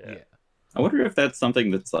 right? Yeah. I wonder if that's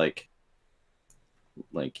something that's like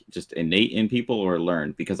just innate in people or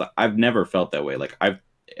learned, because I've never felt that way. Like,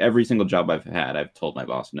 every single job I've had, I've told my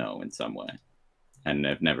boss no in some way, and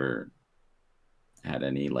I've never had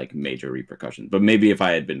any like major repercussions. But maybe if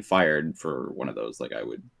I had been fired for one of those, like, I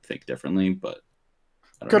would think differently. But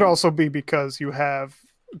I don't Could know. also be because you have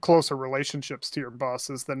closer relationships to your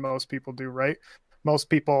bosses than most people do, right? Most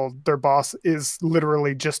people, their boss is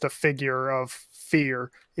literally just a figure of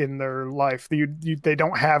fear in their life. They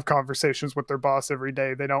don't have conversations with their boss every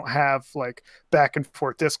day. They don't have like back and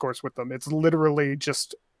forth discourse with them. It's literally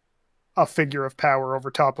just a figure of power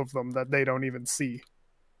over top of them that they don't even see.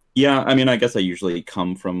 Yeah, I mean, I guess I usually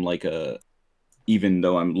come from like even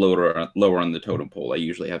though I'm lower on the totem pole, I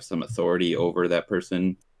usually have some authority over that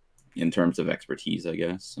person in terms of expertise, I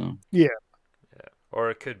guess. So Yeah. Yeah.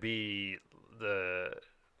 Or it could be the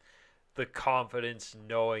confidence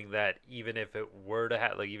knowing that even if it were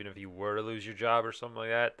to even if you were to lose your job or something like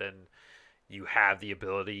that, then you have the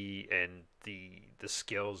ability and the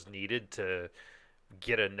skills needed to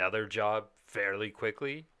get another job fairly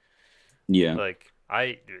quickly. yeah, Like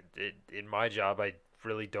in my job, I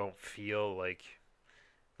really don't feel like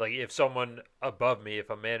if someone above me, if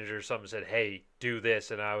a manager or something said, "Hey, do this,"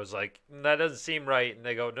 and I was like, "That doesn't seem right," and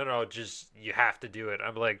they go, "No, no, just you have to do it."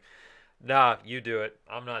 I'm like, "Nah, you do it.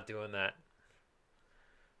 I'm not doing that."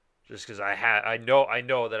 Just because I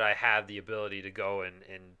know that I have the ability to go and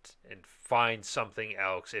find something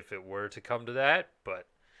else if it were to come to that. But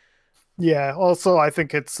Yeah. Also, I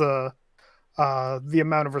think it's the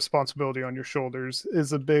amount of responsibility on your shoulders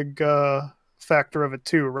is a big factor of it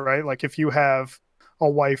too, right? Like, if you have a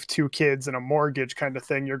wife, two kids, and a mortgage kind of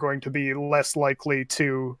thing, you're going to be less likely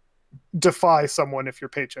to defy someone if your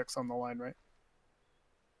paycheck's on the line, right?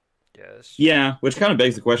 yes, yeah, which kind of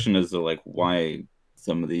begs the question as to like why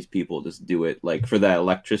some of these people just do it. Like for that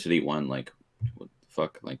electricity one, like what the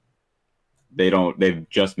fuck, like they've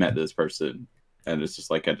just met this person, and it's just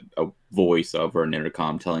like a voice over an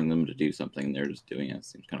intercom telling them to do something, and they're just doing it. It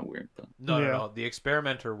seems kind of weird, but No, no, Yeah. no. The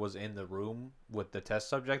experimenter was in the room with the test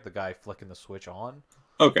subject, the guy flicking the switch on.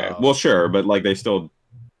 okay, well, sure, but like they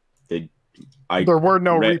I There were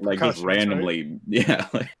no read like just repercussions, right? randomly, yeah,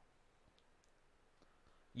 like,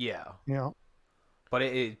 Yeah. Yeah. But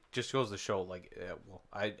it just goes to show, like, well,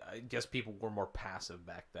 I guess people were more passive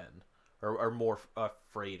back then, or more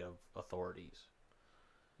afraid of authorities.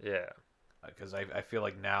 yeah, Because I feel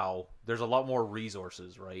like now there's a lot more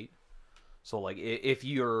resources, right? So, like, if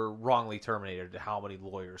you're wrongly terminated, how many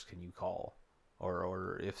lawyers can you call?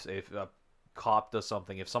 Or if a cop does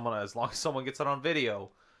something, as long as someone gets it on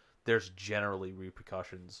video, there's generally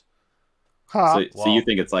repercussions. Huh. so you Wow.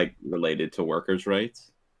 think it's like related to workers'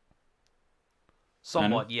 rights?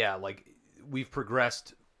 Somewhat, yeah. Like, we've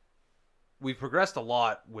progressed a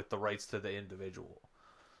lot with the rights to the individual.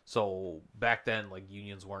 So back then, like,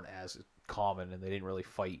 unions weren't as common, and they didn't really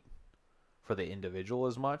fight for the individual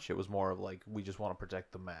as much. It was more of like, we just want to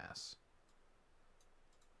protect the mass.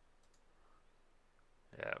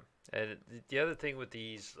 yeah. And the other thing with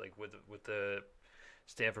these, like with the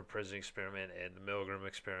Stanford prison experiment and the Milgram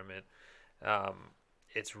experiment, um,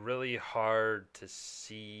 it's really hard to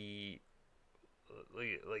see,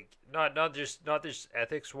 like not just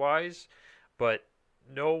ethics wise, but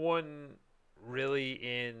no one really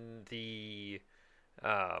in the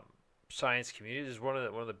um, science community. This is one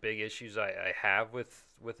of the big issues I have with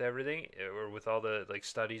everything, or with all the like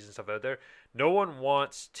studies and stuff out there. No one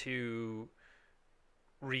wants to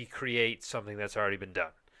recreate something that's already been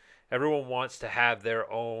done. Everyone wants to have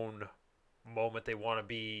their own moment. They want to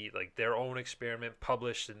be like their own experiment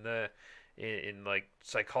published in like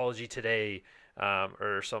Psychology Today,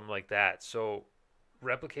 or something like that. So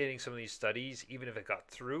replicating some of these studies, even if it got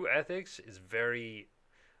through ethics, is very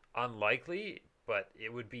unlikely. But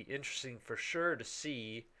it would be interesting for sure to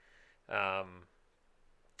see um,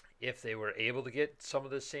 if they were able to get some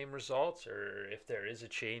of the same results, or if there is a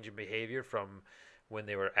change in behavior from when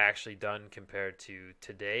they were actually done compared to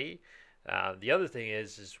today. The other thing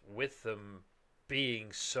is with them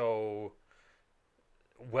being so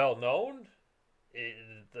well known,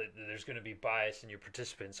 there's going to be bias in your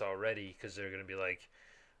participants already because they're going to be like,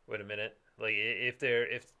 wait a minute, like if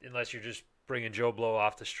unless you're just bringing Joe Blow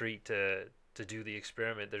off the street to do the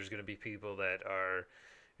experiment, there's going to be people that are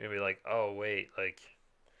going to be like, oh wait, like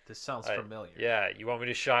This sounds familiar. yeah, you want me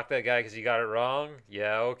to shock that guy because he got it wrong?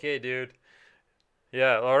 Yeah, okay, dude.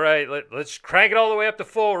 Yeah, all right, let's crank it all the way up to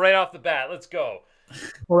full right off the bat. Let's go.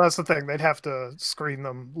 Well, that's the thing. They'd have to screen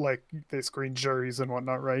them like they screen juries and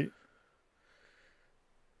whatnot, right?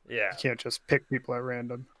 Yeah. You can't just pick people at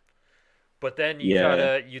random. But then you'd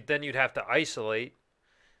have to isolate,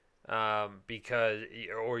 because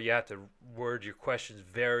or you have to word your questions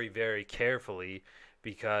very, very carefully,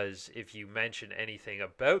 because if you mention anything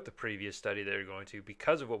about the previous study they're going to,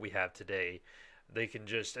 because of what we have today, they can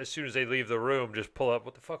just, as soon as they leave the room, just pull up,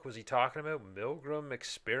 what the fuck was he talking about? Milgram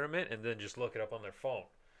experiment, and then just look it up on their phone.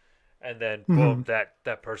 And then, boom,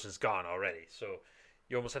 that person's gone already. So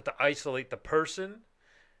you almost have to isolate the person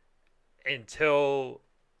until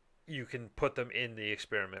you can put them in the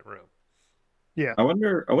experiment room. Yeah. I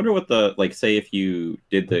wonder what the, like, say if you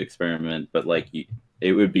did the experiment, but like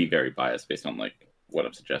it would be very biased based on like what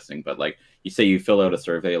I'm suggesting. But like you say you fill out a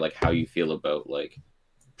survey, like how you feel about like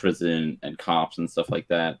prison and cops and stuff like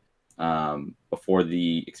that, before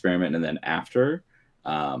the experiment and then after.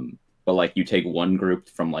 But like you take one group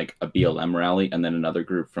from like a BLM rally and then another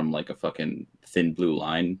group from like a fucking thin blue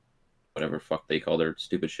line, whatever fuck they call their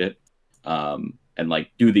stupid shit, and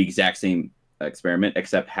like do the exact same experiment,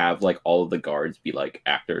 except have like all of the guards be like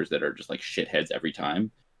actors that are just like shitheads every time,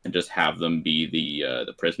 and just have them be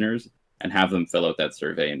the prisoners and have them fill out that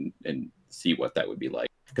survey and see what that would be like.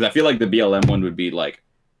 Because I feel like the BLM one would be like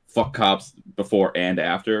fuck cops before and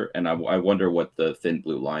after, and I wonder what the thin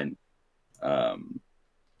blue line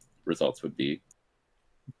results would be.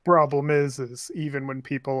 Problem is even when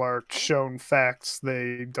people are shown facts,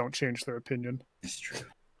 they don't change their opinion. It's true.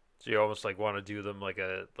 So you almost like want to do them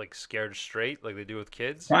like scared straight, like they do with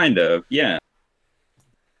kids. Kind of, yeah.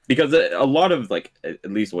 Because a lot of like,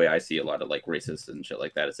 at least the way I see a lot of like racists and shit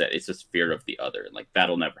like that is that it's just fear of the other, and like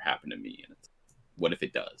that'll never happen to me. And it's, what if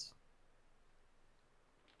it does?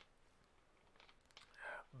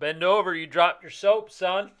 Bend over, you dropped your soap,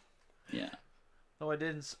 son. Yeah. No, I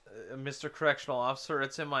didn't, Mr. Correctional Officer.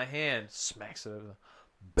 It's in my hand. Smacks it.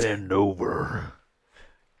 Bend over.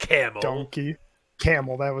 Camel. Donkey.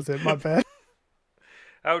 Camel, that was it. My bad.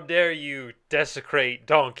 How dare you desecrate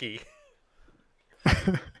donkey?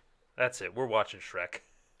 That's it. We're watching Shrek.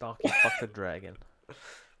 Donkey fuck the dragon.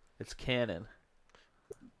 It's canon.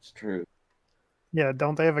 It's true. Yeah,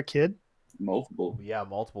 don't they have a kid? Multiple. Yeah,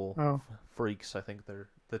 multiple freaks, I think they're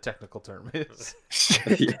the technical term is.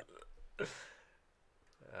 Yeah.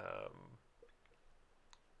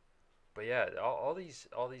 But yeah, all these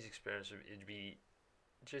experiments, it'd be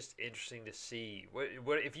just interesting to see what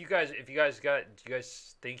if you guys do you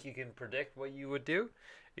guys think you can predict what you would do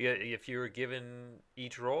if you were given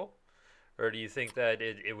each role, or do you think that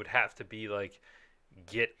it would have to be like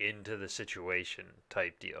get into the situation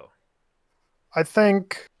type deal? I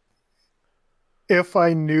think if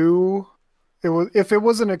I knew if it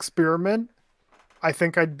was an experiment, I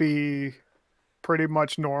think I'd be pretty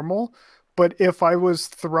much normal. But if I was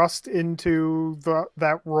thrust into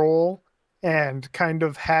that role and kind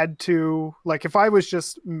of had to, like, if I was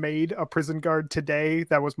just made a prison guard today,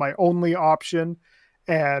 that was my only option,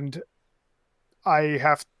 and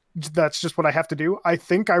that's just what I have to do, I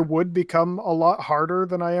think I would become a lot harder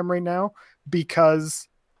than I am right now, because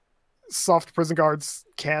soft prison guards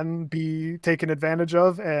can be taken advantage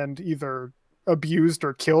of and either abused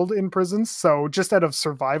or killed in prisons. So just out of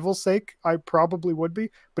survival's sake, I probably would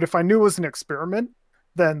be. But if I knew it was an experiment,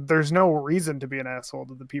 then there's no reason to be an asshole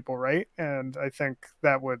to the people, right? And I think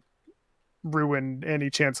that would ruin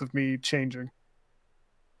any chance of me changing.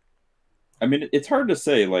 I mean, it's hard to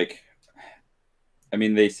say. Like, I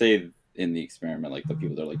mean, they say in the experiment, like the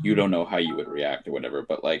people that are like, you don't know how you would react or whatever.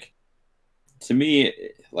 But like, to me,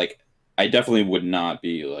 like, I definitely would not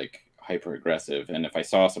be like hyper aggressive, and if I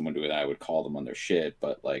saw someone do it, I would call them on their shit.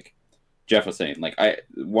 But like Jeff was saying, like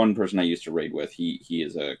one person I used to raid with, he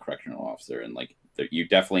is a correctional officer, and like you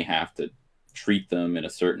definitely have to treat them in a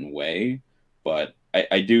certain way. But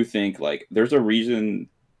I do think like there's a reason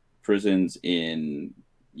prisons in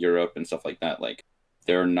Europe and stuff like that, like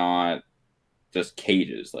they're not just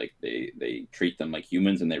cages. Like they treat them like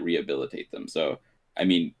humans and they rehabilitate them. So I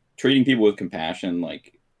mean, treating people with compassion,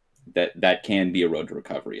 like that can be a road to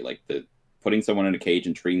recovery. Like putting someone in a cage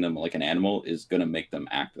and treating them like an animal is going to make them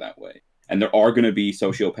act that way. And there are going to be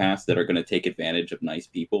sociopaths that are going to take advantage of nice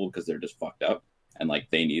people because they're just fucked up and like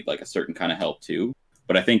they need like a certain kind of help too.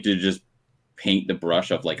 But I think to just paint the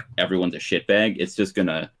brush of like everyone's a shitbag, it's just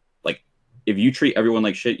gonna like if you treat everyone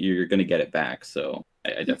like shit, you're gonna get it back. So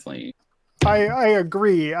I definitely. I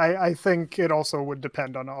agree. I think it also would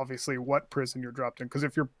depend on obviously what prison you're dropped in. Because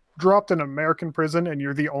if you're dropped in an American prison and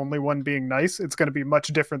you're the only one being nice, it's going to be much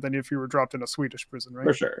different than if you were dropped in a Swedish prison, right?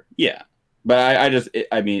 For sure, yeah. But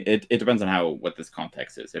I mean, it depends on what this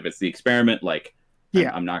context is. If it's the experiment, like,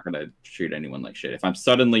 yeah, I'm not gonna treat anyone like shit. If I'm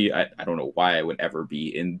suddenly, I don't know why I would ever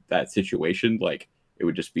be in that situation. Like, it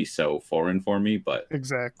would just be so foreign for me. But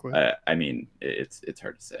exactly. I mean, it's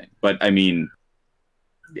hard to say. But I mean,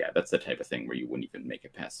 yeah, that's the type of thing where you wouldn't even make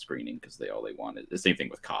it past screening because all they want is the same thing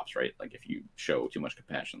with cops, right? Like, if you show too much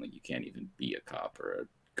compassion, like you can't even be a cop or a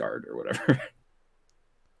guard or whatever.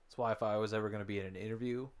 That's why if I was ever going to be in an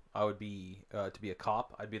interview, I would be to be a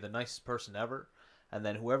cop. I'd be the nicest person ever, and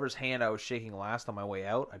then whoever's hand I was shaking last on my way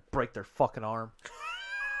out, I'd break their fucking arm.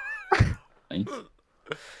 Nice.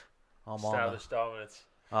 Establish dominance.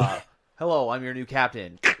 Hello, I'm your new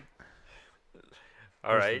captain.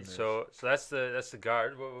 All right, so that's the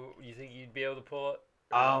guard. What you think you'd be able to pull it?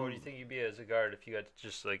 What do you think you'd be as a guard if you got to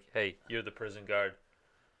just like, hey, you're the prison guard?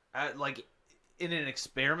 Like in an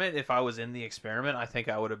experiment, if I was in the experiment, I think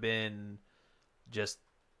I would have been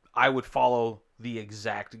I would follow the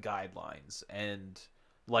exact guidelines, and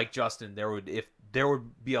like Justin, there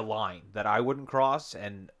would be a line that I wouldn't cross,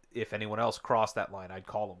 and if anyone else crossed that line, I'd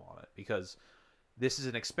call them on it because this is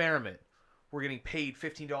an experiment. We're getting paid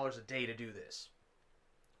 $15 a day to do this.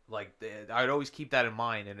 Like, I'd always keep that in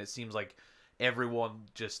mind, and it seems like everyone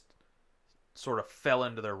just sort of fell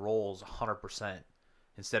into their roles 100%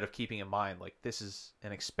 instead of keeping in mind, like, this is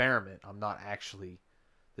an experiment.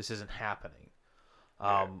 This isn't happening.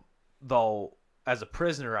 Yeah. Though, as a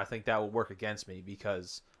prisoner, I think that would work against me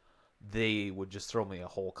because they would just throw me a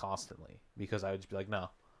hole constantly because I would just be like, no,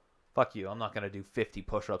 fuck you. I'm not going to do 50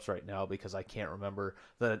 push-ups right now because I can't remember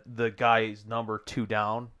the guy's number 2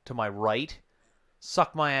 down to my right.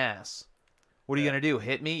 Suck my ass. What are you going to do?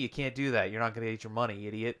 Hit me? You can't do that. You're not going to get your money,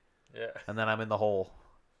 idiot. Yeah. And then I'm in the hole.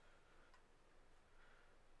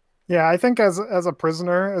 Yeah, I think as a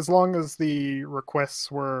prisoner, as long as the requests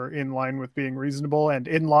were in line with being reasonable and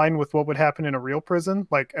in line with what would happen in a real prison,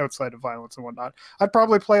 like outside of violence and whatnot, I'd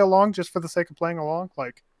probably play along just for the sake of playing along.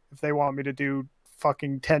 Like, if they want me to do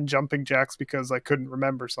fucking 10 jumping jacks because I couldn't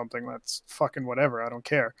remember something, that's fucking whatever. I don't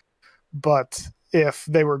care. But if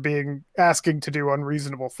they were asking to do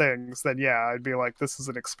unreasonable things, then yeah, I'd be like, this is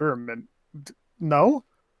an experiment. No?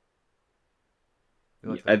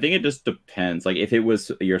 I think it just depends. Like, if it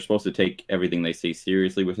was you're supposed to take everything they say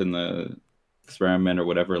seriously within the experiment or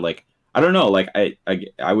whatever, like, I don't know. Like,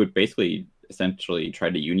 I would basically essentially try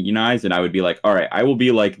to unionize, and I would be like, all right, I will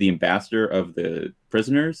be like the ambassador of the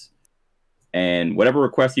prisoners, and whatever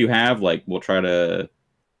requests you have, like, we'll try to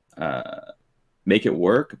make it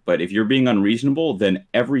work. But if you're being unreasonable, then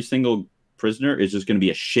every single prisoner is just going to be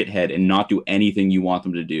a shithead and not do anything you want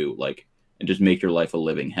them to do, like, and just make your life a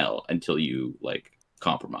living hell until you like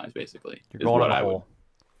compromise. Basically, you're going in a hole.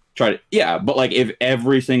 Try to, yeah, but like if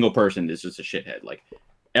every single person is just a shithead, like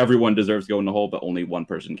everyone deserves to go in the hole, but only one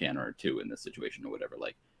person can or 2 in this situation or whatever.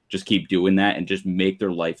 Like, just keep doing that and just make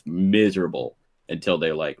their life miserable until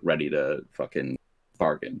they're like ready to fucking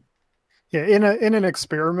bargain. Yeah, in an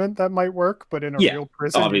experiment that might work, but in a real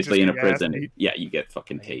prison, obviously in a prison, you get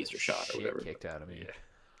fucking tased or shot or whatever. Kicked out of me. Yeah.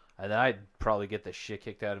 And I'd probably get the shit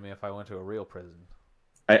kicked out of me if I went to a real prison.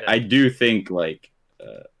 I do think like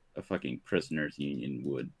a fucking prisoners union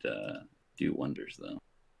would do wonders though,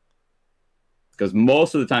 because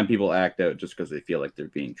most of the time people act out just because they feel like they're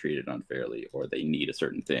being treated unfairly or they need a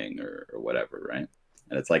certain thing or whatever, right?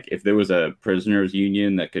 And it's like if there was a prisoners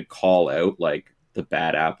union that could call out like the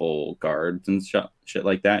bad apple guards and shit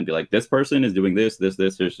like that and be like, this person is doing this, this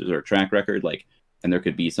is their track record, like, and there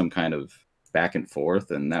could be some kind of back and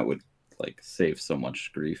forth, and that would like save so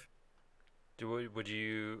much grief. Would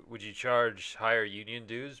you charge higher union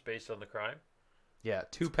dues based on the crime? Yeah,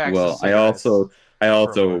 2 packs. Well, I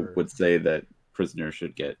also would say that prisoners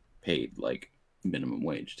should get paid like minimum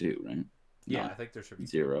wage too, right? Yeah, I think there should be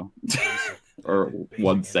 0 basic, or basic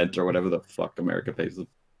 1 cent or whatever the fuck America pays them.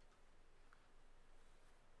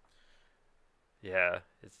 Yeah,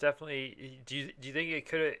 it's definitely. Do you think it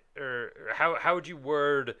could, or how would you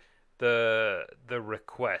word the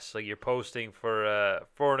request? Like, you're posting for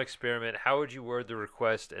an experiment. How would you word the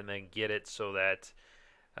request and then get it so that,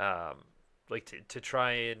 like to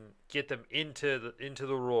try and get them into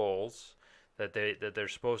the roles that they're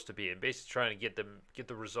supposed to be in, basically trying to get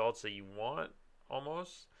the results that you want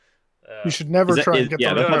almost. You should never try and get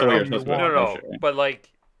the results you want. No, but like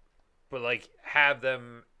have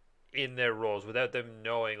them in their roles without them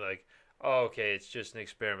knowing, like, oh, okay, it's just an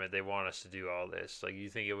experiment. They want us to do all this. Like, you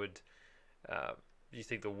think it would? Do you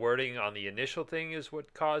think the wording on the initial thing is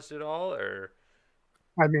what caused it all, or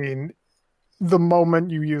I mean, the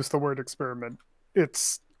moment you use the word experiment,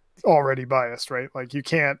 it's already biased, right? Like you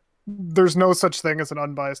can't. There's no such thing as an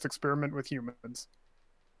unbiased experiment with humans.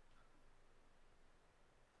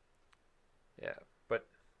 yeah? But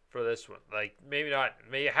for this one, like maybe not.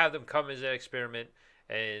 Maybe have them come as an experiment,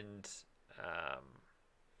 and um,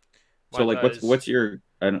 So my like, thought what's your?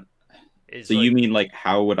 I don't. is So you like, mean like,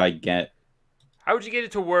 how would I get? how would you get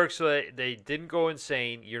it to work so that they didn't go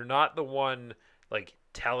insane? You're not the one like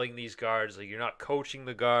telling these guards, like you're not coaching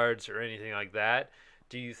the guards or anything like that.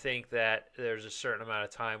 Do you think that there's a certain amount of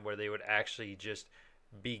time where they would actually just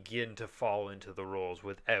begin to fall into the roles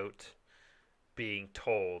without being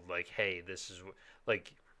told, like, hey, this is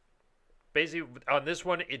like basically on this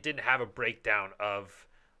one, it didn't have a breakdown of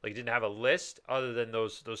like it didn't have a list other than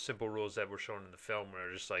those simple rules that were shown in the film,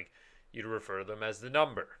 where just like you'd refer to them as the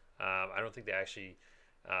number. I don't think they actually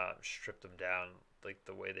stripped them down like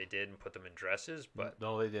the way they did and put them in dresses, but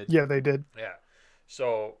No, they did. Yeah, they did. yeah.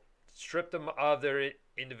 So strip them of their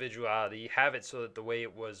individuality, have it so that the way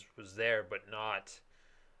it was there, but not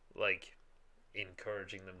like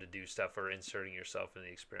encouraging them to do stuff or inserting yourself in the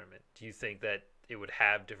experiment. Do you think that it would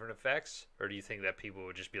have different effects, or do you think that people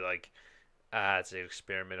would just be like, ah, it's an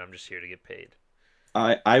experiment, I'm just here to get paid?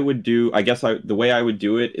 I would do. I guess the way I would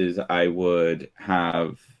do it is I would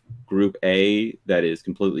have Group A that is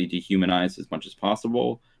completely dehumanized as much as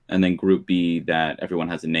possible, and then Group B that everyone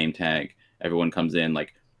has a name tag. Everyone comes in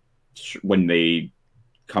like when they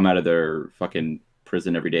come out of their fucking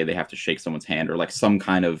prison every day, they have to shake someone's hand or like some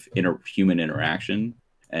kind of human interaction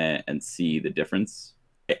and see the difference.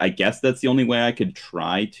 I guess that's the only way I could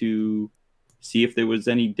try to see if there was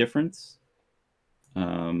any difference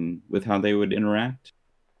with how they would interact.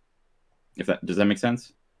 If that does that make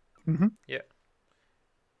sense? Hmm. Yeah.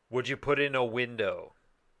 Would you put in a window?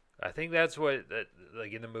 I think that's what that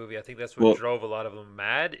like in the movie. I think that's what Well, drove a lot of them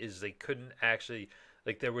mad is they couldn't actually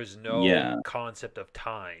like there was no yeah. concept of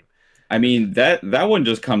time. I mean that one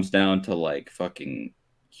just comes down to like fucking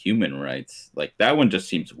human rights. Like that one just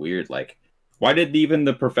seems weird. Like why did even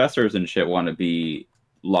the professors and shit want to be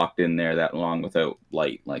locked in there that long without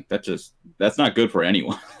light? Like that's not good for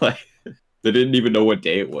anyone. Like they didn't even know what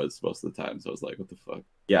day it was most of the time. So I was like, what the fuck?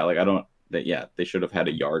 Yeah, like I don't that yeah, they should have had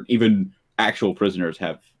a yard. Even actual prisoners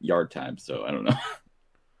have yard time, so I don't know.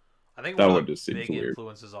 I think That one one of the just seems big weird.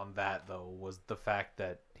 influences on that though was the fact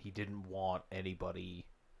that he didn't want anybody.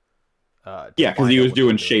 To Yeah, because find he out was what they were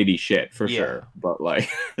doing shady shit for Yeah. sure. But like,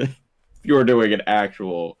 if you were doing an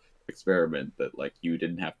actual experiment that like you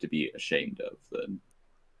didn't have to be ashamed of, then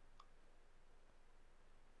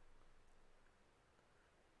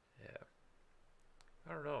Yeah.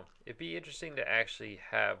 I don't know. It'd be interesting to actually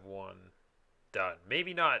have one done.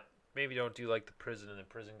 Maybe not. Maybe don't do like the prison and the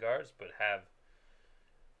prison guards, but have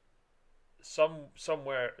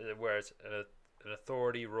somewhere where it's an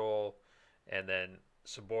authority role and then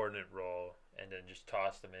subordinate role, and then just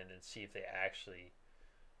toss them in and see if they actually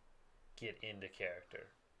get into character.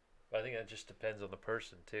 But I think that just depends on the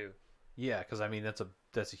person too. Yeah, because I mean that's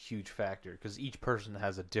a huge factor because each person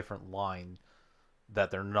has a different line that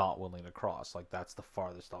they're not willing to cross. Like that's the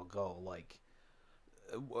farthest I'll go. Like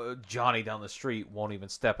Johnny down the street won't even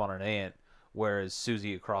step on an ant, whereas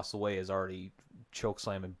Susie across the way is already choke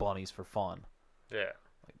slamming bunnies for fun. Yeah.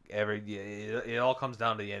 It all comes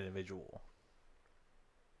down to the individual.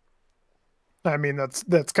 I mean, that's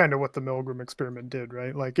kind of what the Milgram experiment did,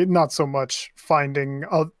 right? Like, not so much finding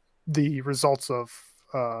the results of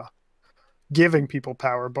giving people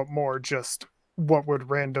power, but more just what would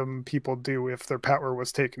random people do if their power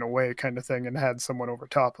was taken away, kind of thing, and had someone over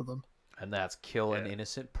top of them. And that's kill an Yeah.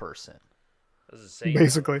 innocent person. As I was saying,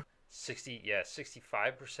 Basically,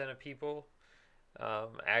 65% of people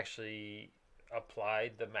actually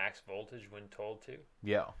applied the max voltage when told to.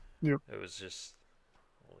 Yeah. It was just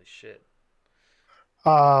holy shit.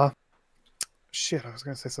 Shit, I was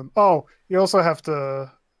gonna say something. Oh, you also have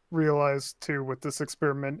to realize too with this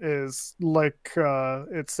experiment is like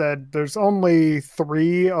it said there's only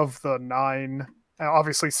 3 of the 9.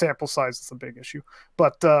 Obviously sample size is a big issue,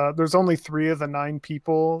 but there's only 3 of the 9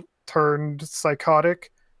 people turned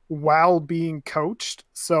psychotic while being coached.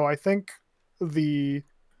 So I think the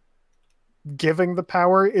giving the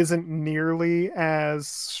power isn't nearly as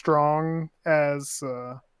strong as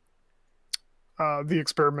the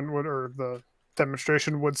experiment would, or the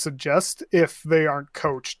demonstration would suggest, if they aren't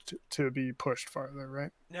coached to be pushed farther,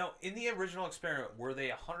 right? Now, in the original experiment, were they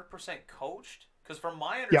 100% coached? Because from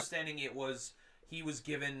my understanding, it was he was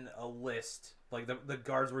given a list, like the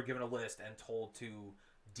guards were given a list and told to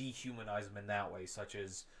dehumanize them in that way, such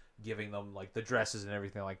as giving them like the dresses and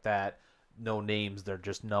everything like that. No names, they're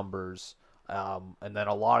just numbers. And then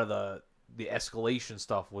a lot of the escalation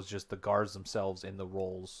stuff was just the guards themselves in the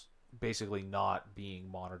roles basically not being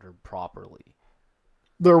monitored properly.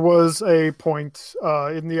 There was a point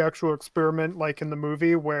in the actual experiment, like in the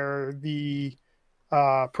movie, where the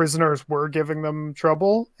prisoners were giving them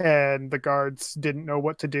trouble and the guards didn't know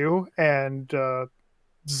what to do, and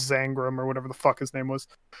Zangram, or whatever the fuck his name was,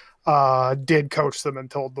 did coach them and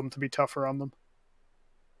told them to be tougher on them.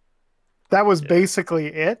 That was basically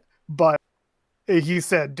it, but he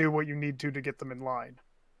said do what you need to get them in line,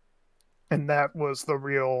 and that was the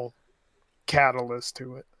real catalyst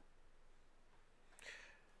to it.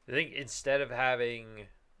 I think instead of having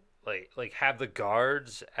like have the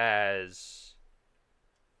guards as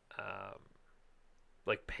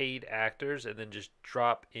like paid actors, and then just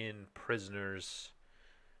drop in prisoners,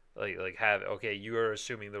 like have, okay, you are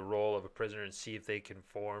assuming the role of a prisoner and see if they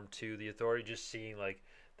conform to the authority, just seeing like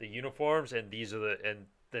the uniforms and these are the, and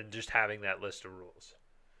then just having that list of rules.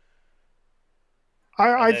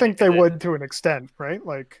 I think they would to an extent, right?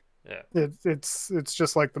 Like, yeah, it's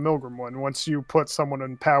just like the Milgram one. Once you put someone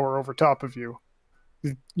in power over top of you,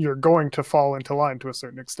 you're going to fall into line to a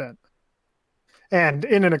certain extent. And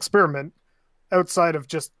in an experiment, outside of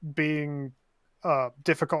just being a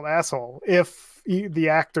difficult asshole, if the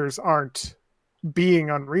actors aren't being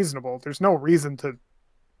unreasonable, there's no reason to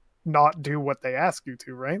not do what they ask you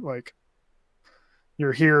to, right? Like,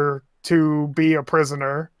 you're here to be a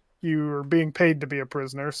prisoner. You're being paid to be a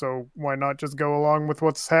prisoner, so why not just go along with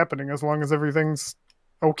what's happening as long as everything's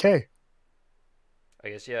okay? I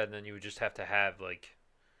guess, yeah, and then you would just have to have like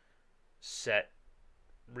set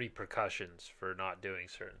repercussions for not doing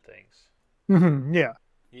certain things. Mm-hmm, yeah.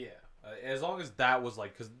 As long as that was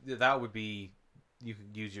like, because that would be, you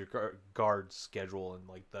could use your guard schedule and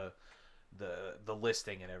like the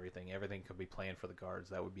listing and everything could be planned for the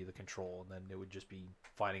guards. That would be the control, and then it would just be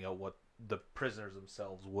finding out what the prisoners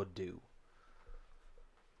themselves would do.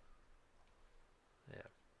 Yeah,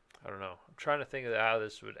 I don't know. I'm trying to think of how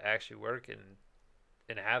this would actually work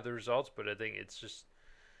and have the results, but I think it's just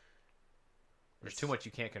there's too much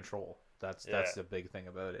you can't control. That's the big thing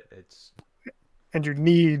about it. It's, and you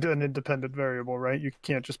need an independent variable, right? You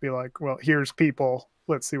can't just be like, well, here's people,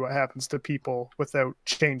 let's see what happens to people without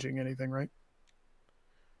changing anything, right?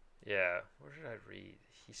 Yeah. Where did I read?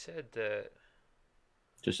 He said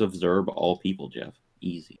just observe all people, Jeff.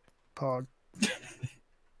 Easy. Pog.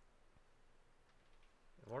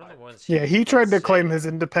 one of the ones. Yeah, he tried to claim his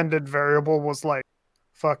independent variable was like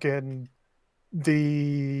fucking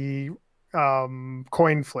the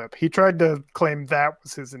coin flip. He tried to claim that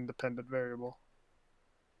was his independent variable,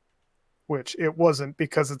 which it wasn't,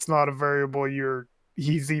 because it's not a variable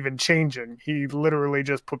he's even changing. He literally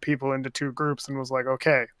just put people into two groups and was like,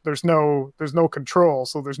 okay, there's no control,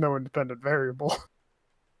 so there's no independent variable.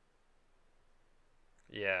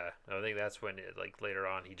 Yeah, I think that's when it, like later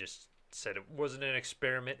on, he just said it wasn't an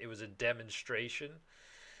experiment, it was a demonstration.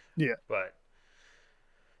 Yeah, but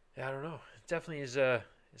yeah, I don't know. It definitely is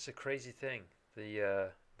it's a crazy thing.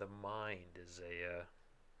 The mind is a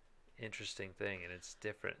interesting thing, and it's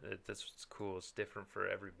different. That's what's cool. It's different for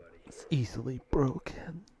everybody. It's easily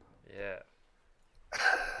broken. Yeah.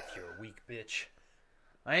 If you're a weak bitch.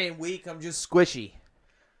 I ain't weak, I'm just squishy.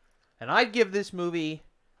 And I'd give this movie...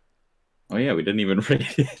 Oh yeah, we didn't even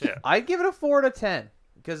rate it. Yeah. I'd give it a 4 out of 10.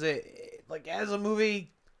 Because it, like, as a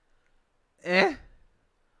movie,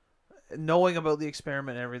 knowing about the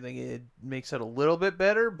experiment and everything, it makes it a little bit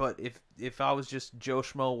better. But if I was just Joe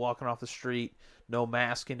Schmo walking off the street, no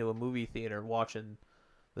mask, into a movie theater watching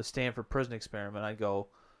the Stanford prison experiment, I'd go,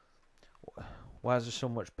 why is there so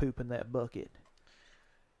much poop in that bucket?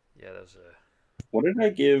 Yeah, that was a... What did I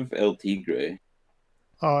give El Tigre?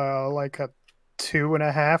 Like a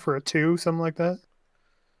 2.5 or a 2, something like that.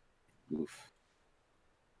 Oof.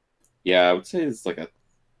 Yeah, I would say it's like a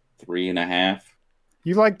 3.5.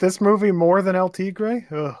 You like this movie more than El Tigre?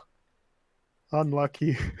 Ugh.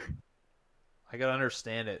 Unlucky. I gotta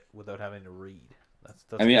understand it without having to read. That's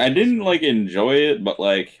I mean, I didn't like enjoy it, but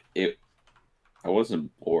like I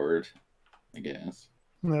wasn't bored, I guess.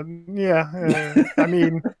 Yeah, I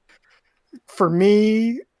mean, for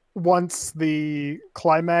me, once the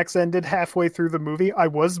climax ended halfway through the movie, I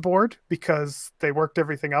was bored because they worked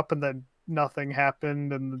everything up and then nothing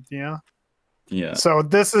happened, and yeah. So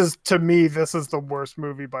to me, this is the worst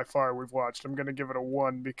movie by far we've watched. I'm gonna give it a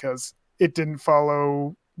 1 because it didn't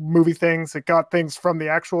follow movie things. It got things from the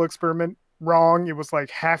actual experiment wrong. It was like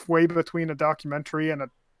halfway between a documentary and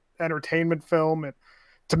entertainment film. And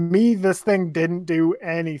to me, this thing didn't do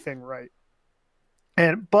anything right.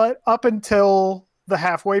 But up until the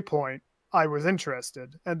halfway point, I was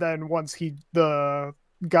interested. And then once the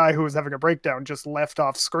guy who was having a breakdown just left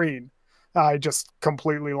off screen, I just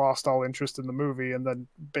completely lost all interest in the movie. And then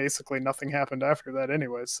basically nothing happened after that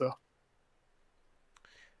anyway. So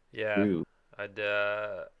Yeah, Ooh. I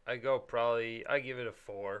give it a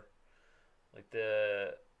 4. Like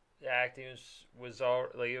the acting was all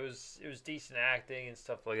like it was decent acting and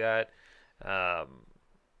stuff like that.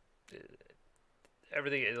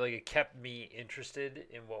 Everything like it kept me interested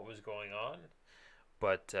in what was going on,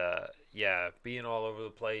 but yeah, being all over the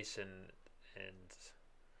place and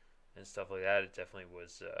stuff like that, it definitely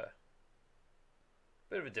was a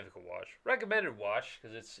bit of a difficult watch. Recommended watch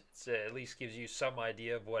because it's at least gives you some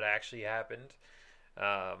idea of what actually happened,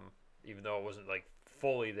 even though it wasn't like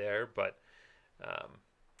fully there, but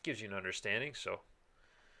gives you an understanding. So,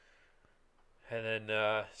 and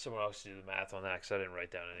then someone else do the math on that because I didn't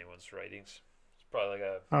write down anyone's ratings. It's probably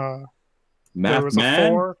like a there was Man? a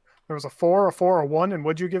 4, there was a 4, a 4, a 1, and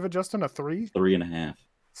what'd you give it, Justin? A 3? 3.5.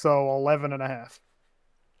 So 11.5.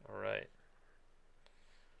 all right.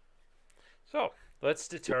 So let's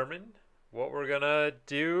determine what we're gonna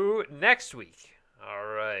do next week. All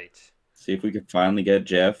right. See if we could finally get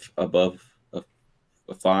Jeff above a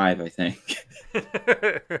 5, I think.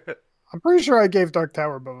 I'm pretty sure I gave Dark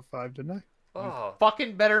Tower above a 5, didn't I? Oh,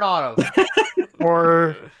 Fucking better not have.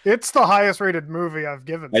 Or it's the highest rated movie I've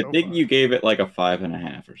given. I so think far. you gave it like a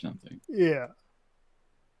 5.5 or something. Yeah.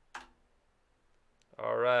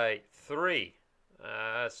 all right. 3.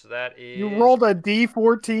 So that is You rolled a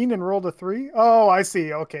D14 and rolled a 3? Oh, I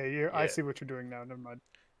see. Okay. I Yeah. see what you're doing now. Never mind.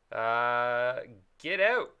 Get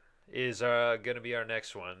Out is going to be our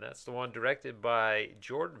next one. That's the one directed by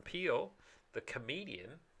Jordan Peele, the comedian.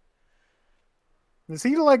 Is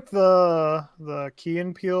he like the Key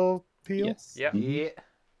and Peele? Yes. Yep. Yeah,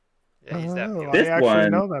 Yeah, he's that Oh, Peele. This I actually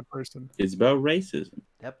one- know that person. It's about racism.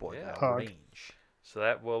 that boy Yeah. got Pug. range. So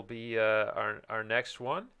that will be our next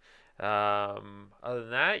one. Other than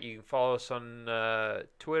that, you can follow us on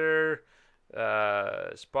Twitter,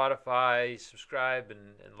 Spotify, subscribe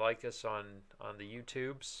and like us on the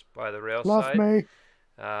YouTubes by the rail Love side. me.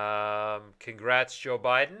 Congrats, Joe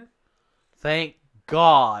Biden. Thank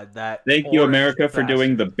God that. Thank you, orange America, for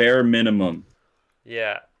doing the bastard. bare minimum.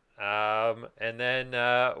 Yeah. And then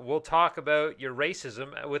we'll talk about your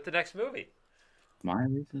racism with the next movie. My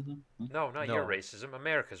racism? No, not No. your racism.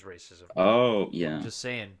 America's racism. Oh, yeah. Just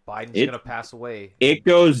saying, Biden's It- gonna pass away. It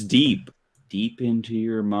goes deep. Deep into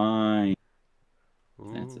your mind.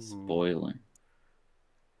 That's a Ooh. spoiler.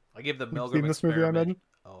 I give the You've Milgram seen this movie I Experiment mentioned?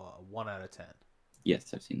 a 1 out of 10.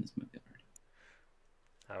 Yes, I've seen this movie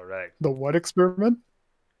already. All right. The what experiment?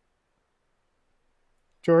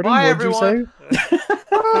 Jordan, Bye, what'd you say?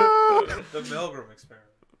 The Milgram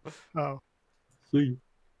Experiment. Oh. See you.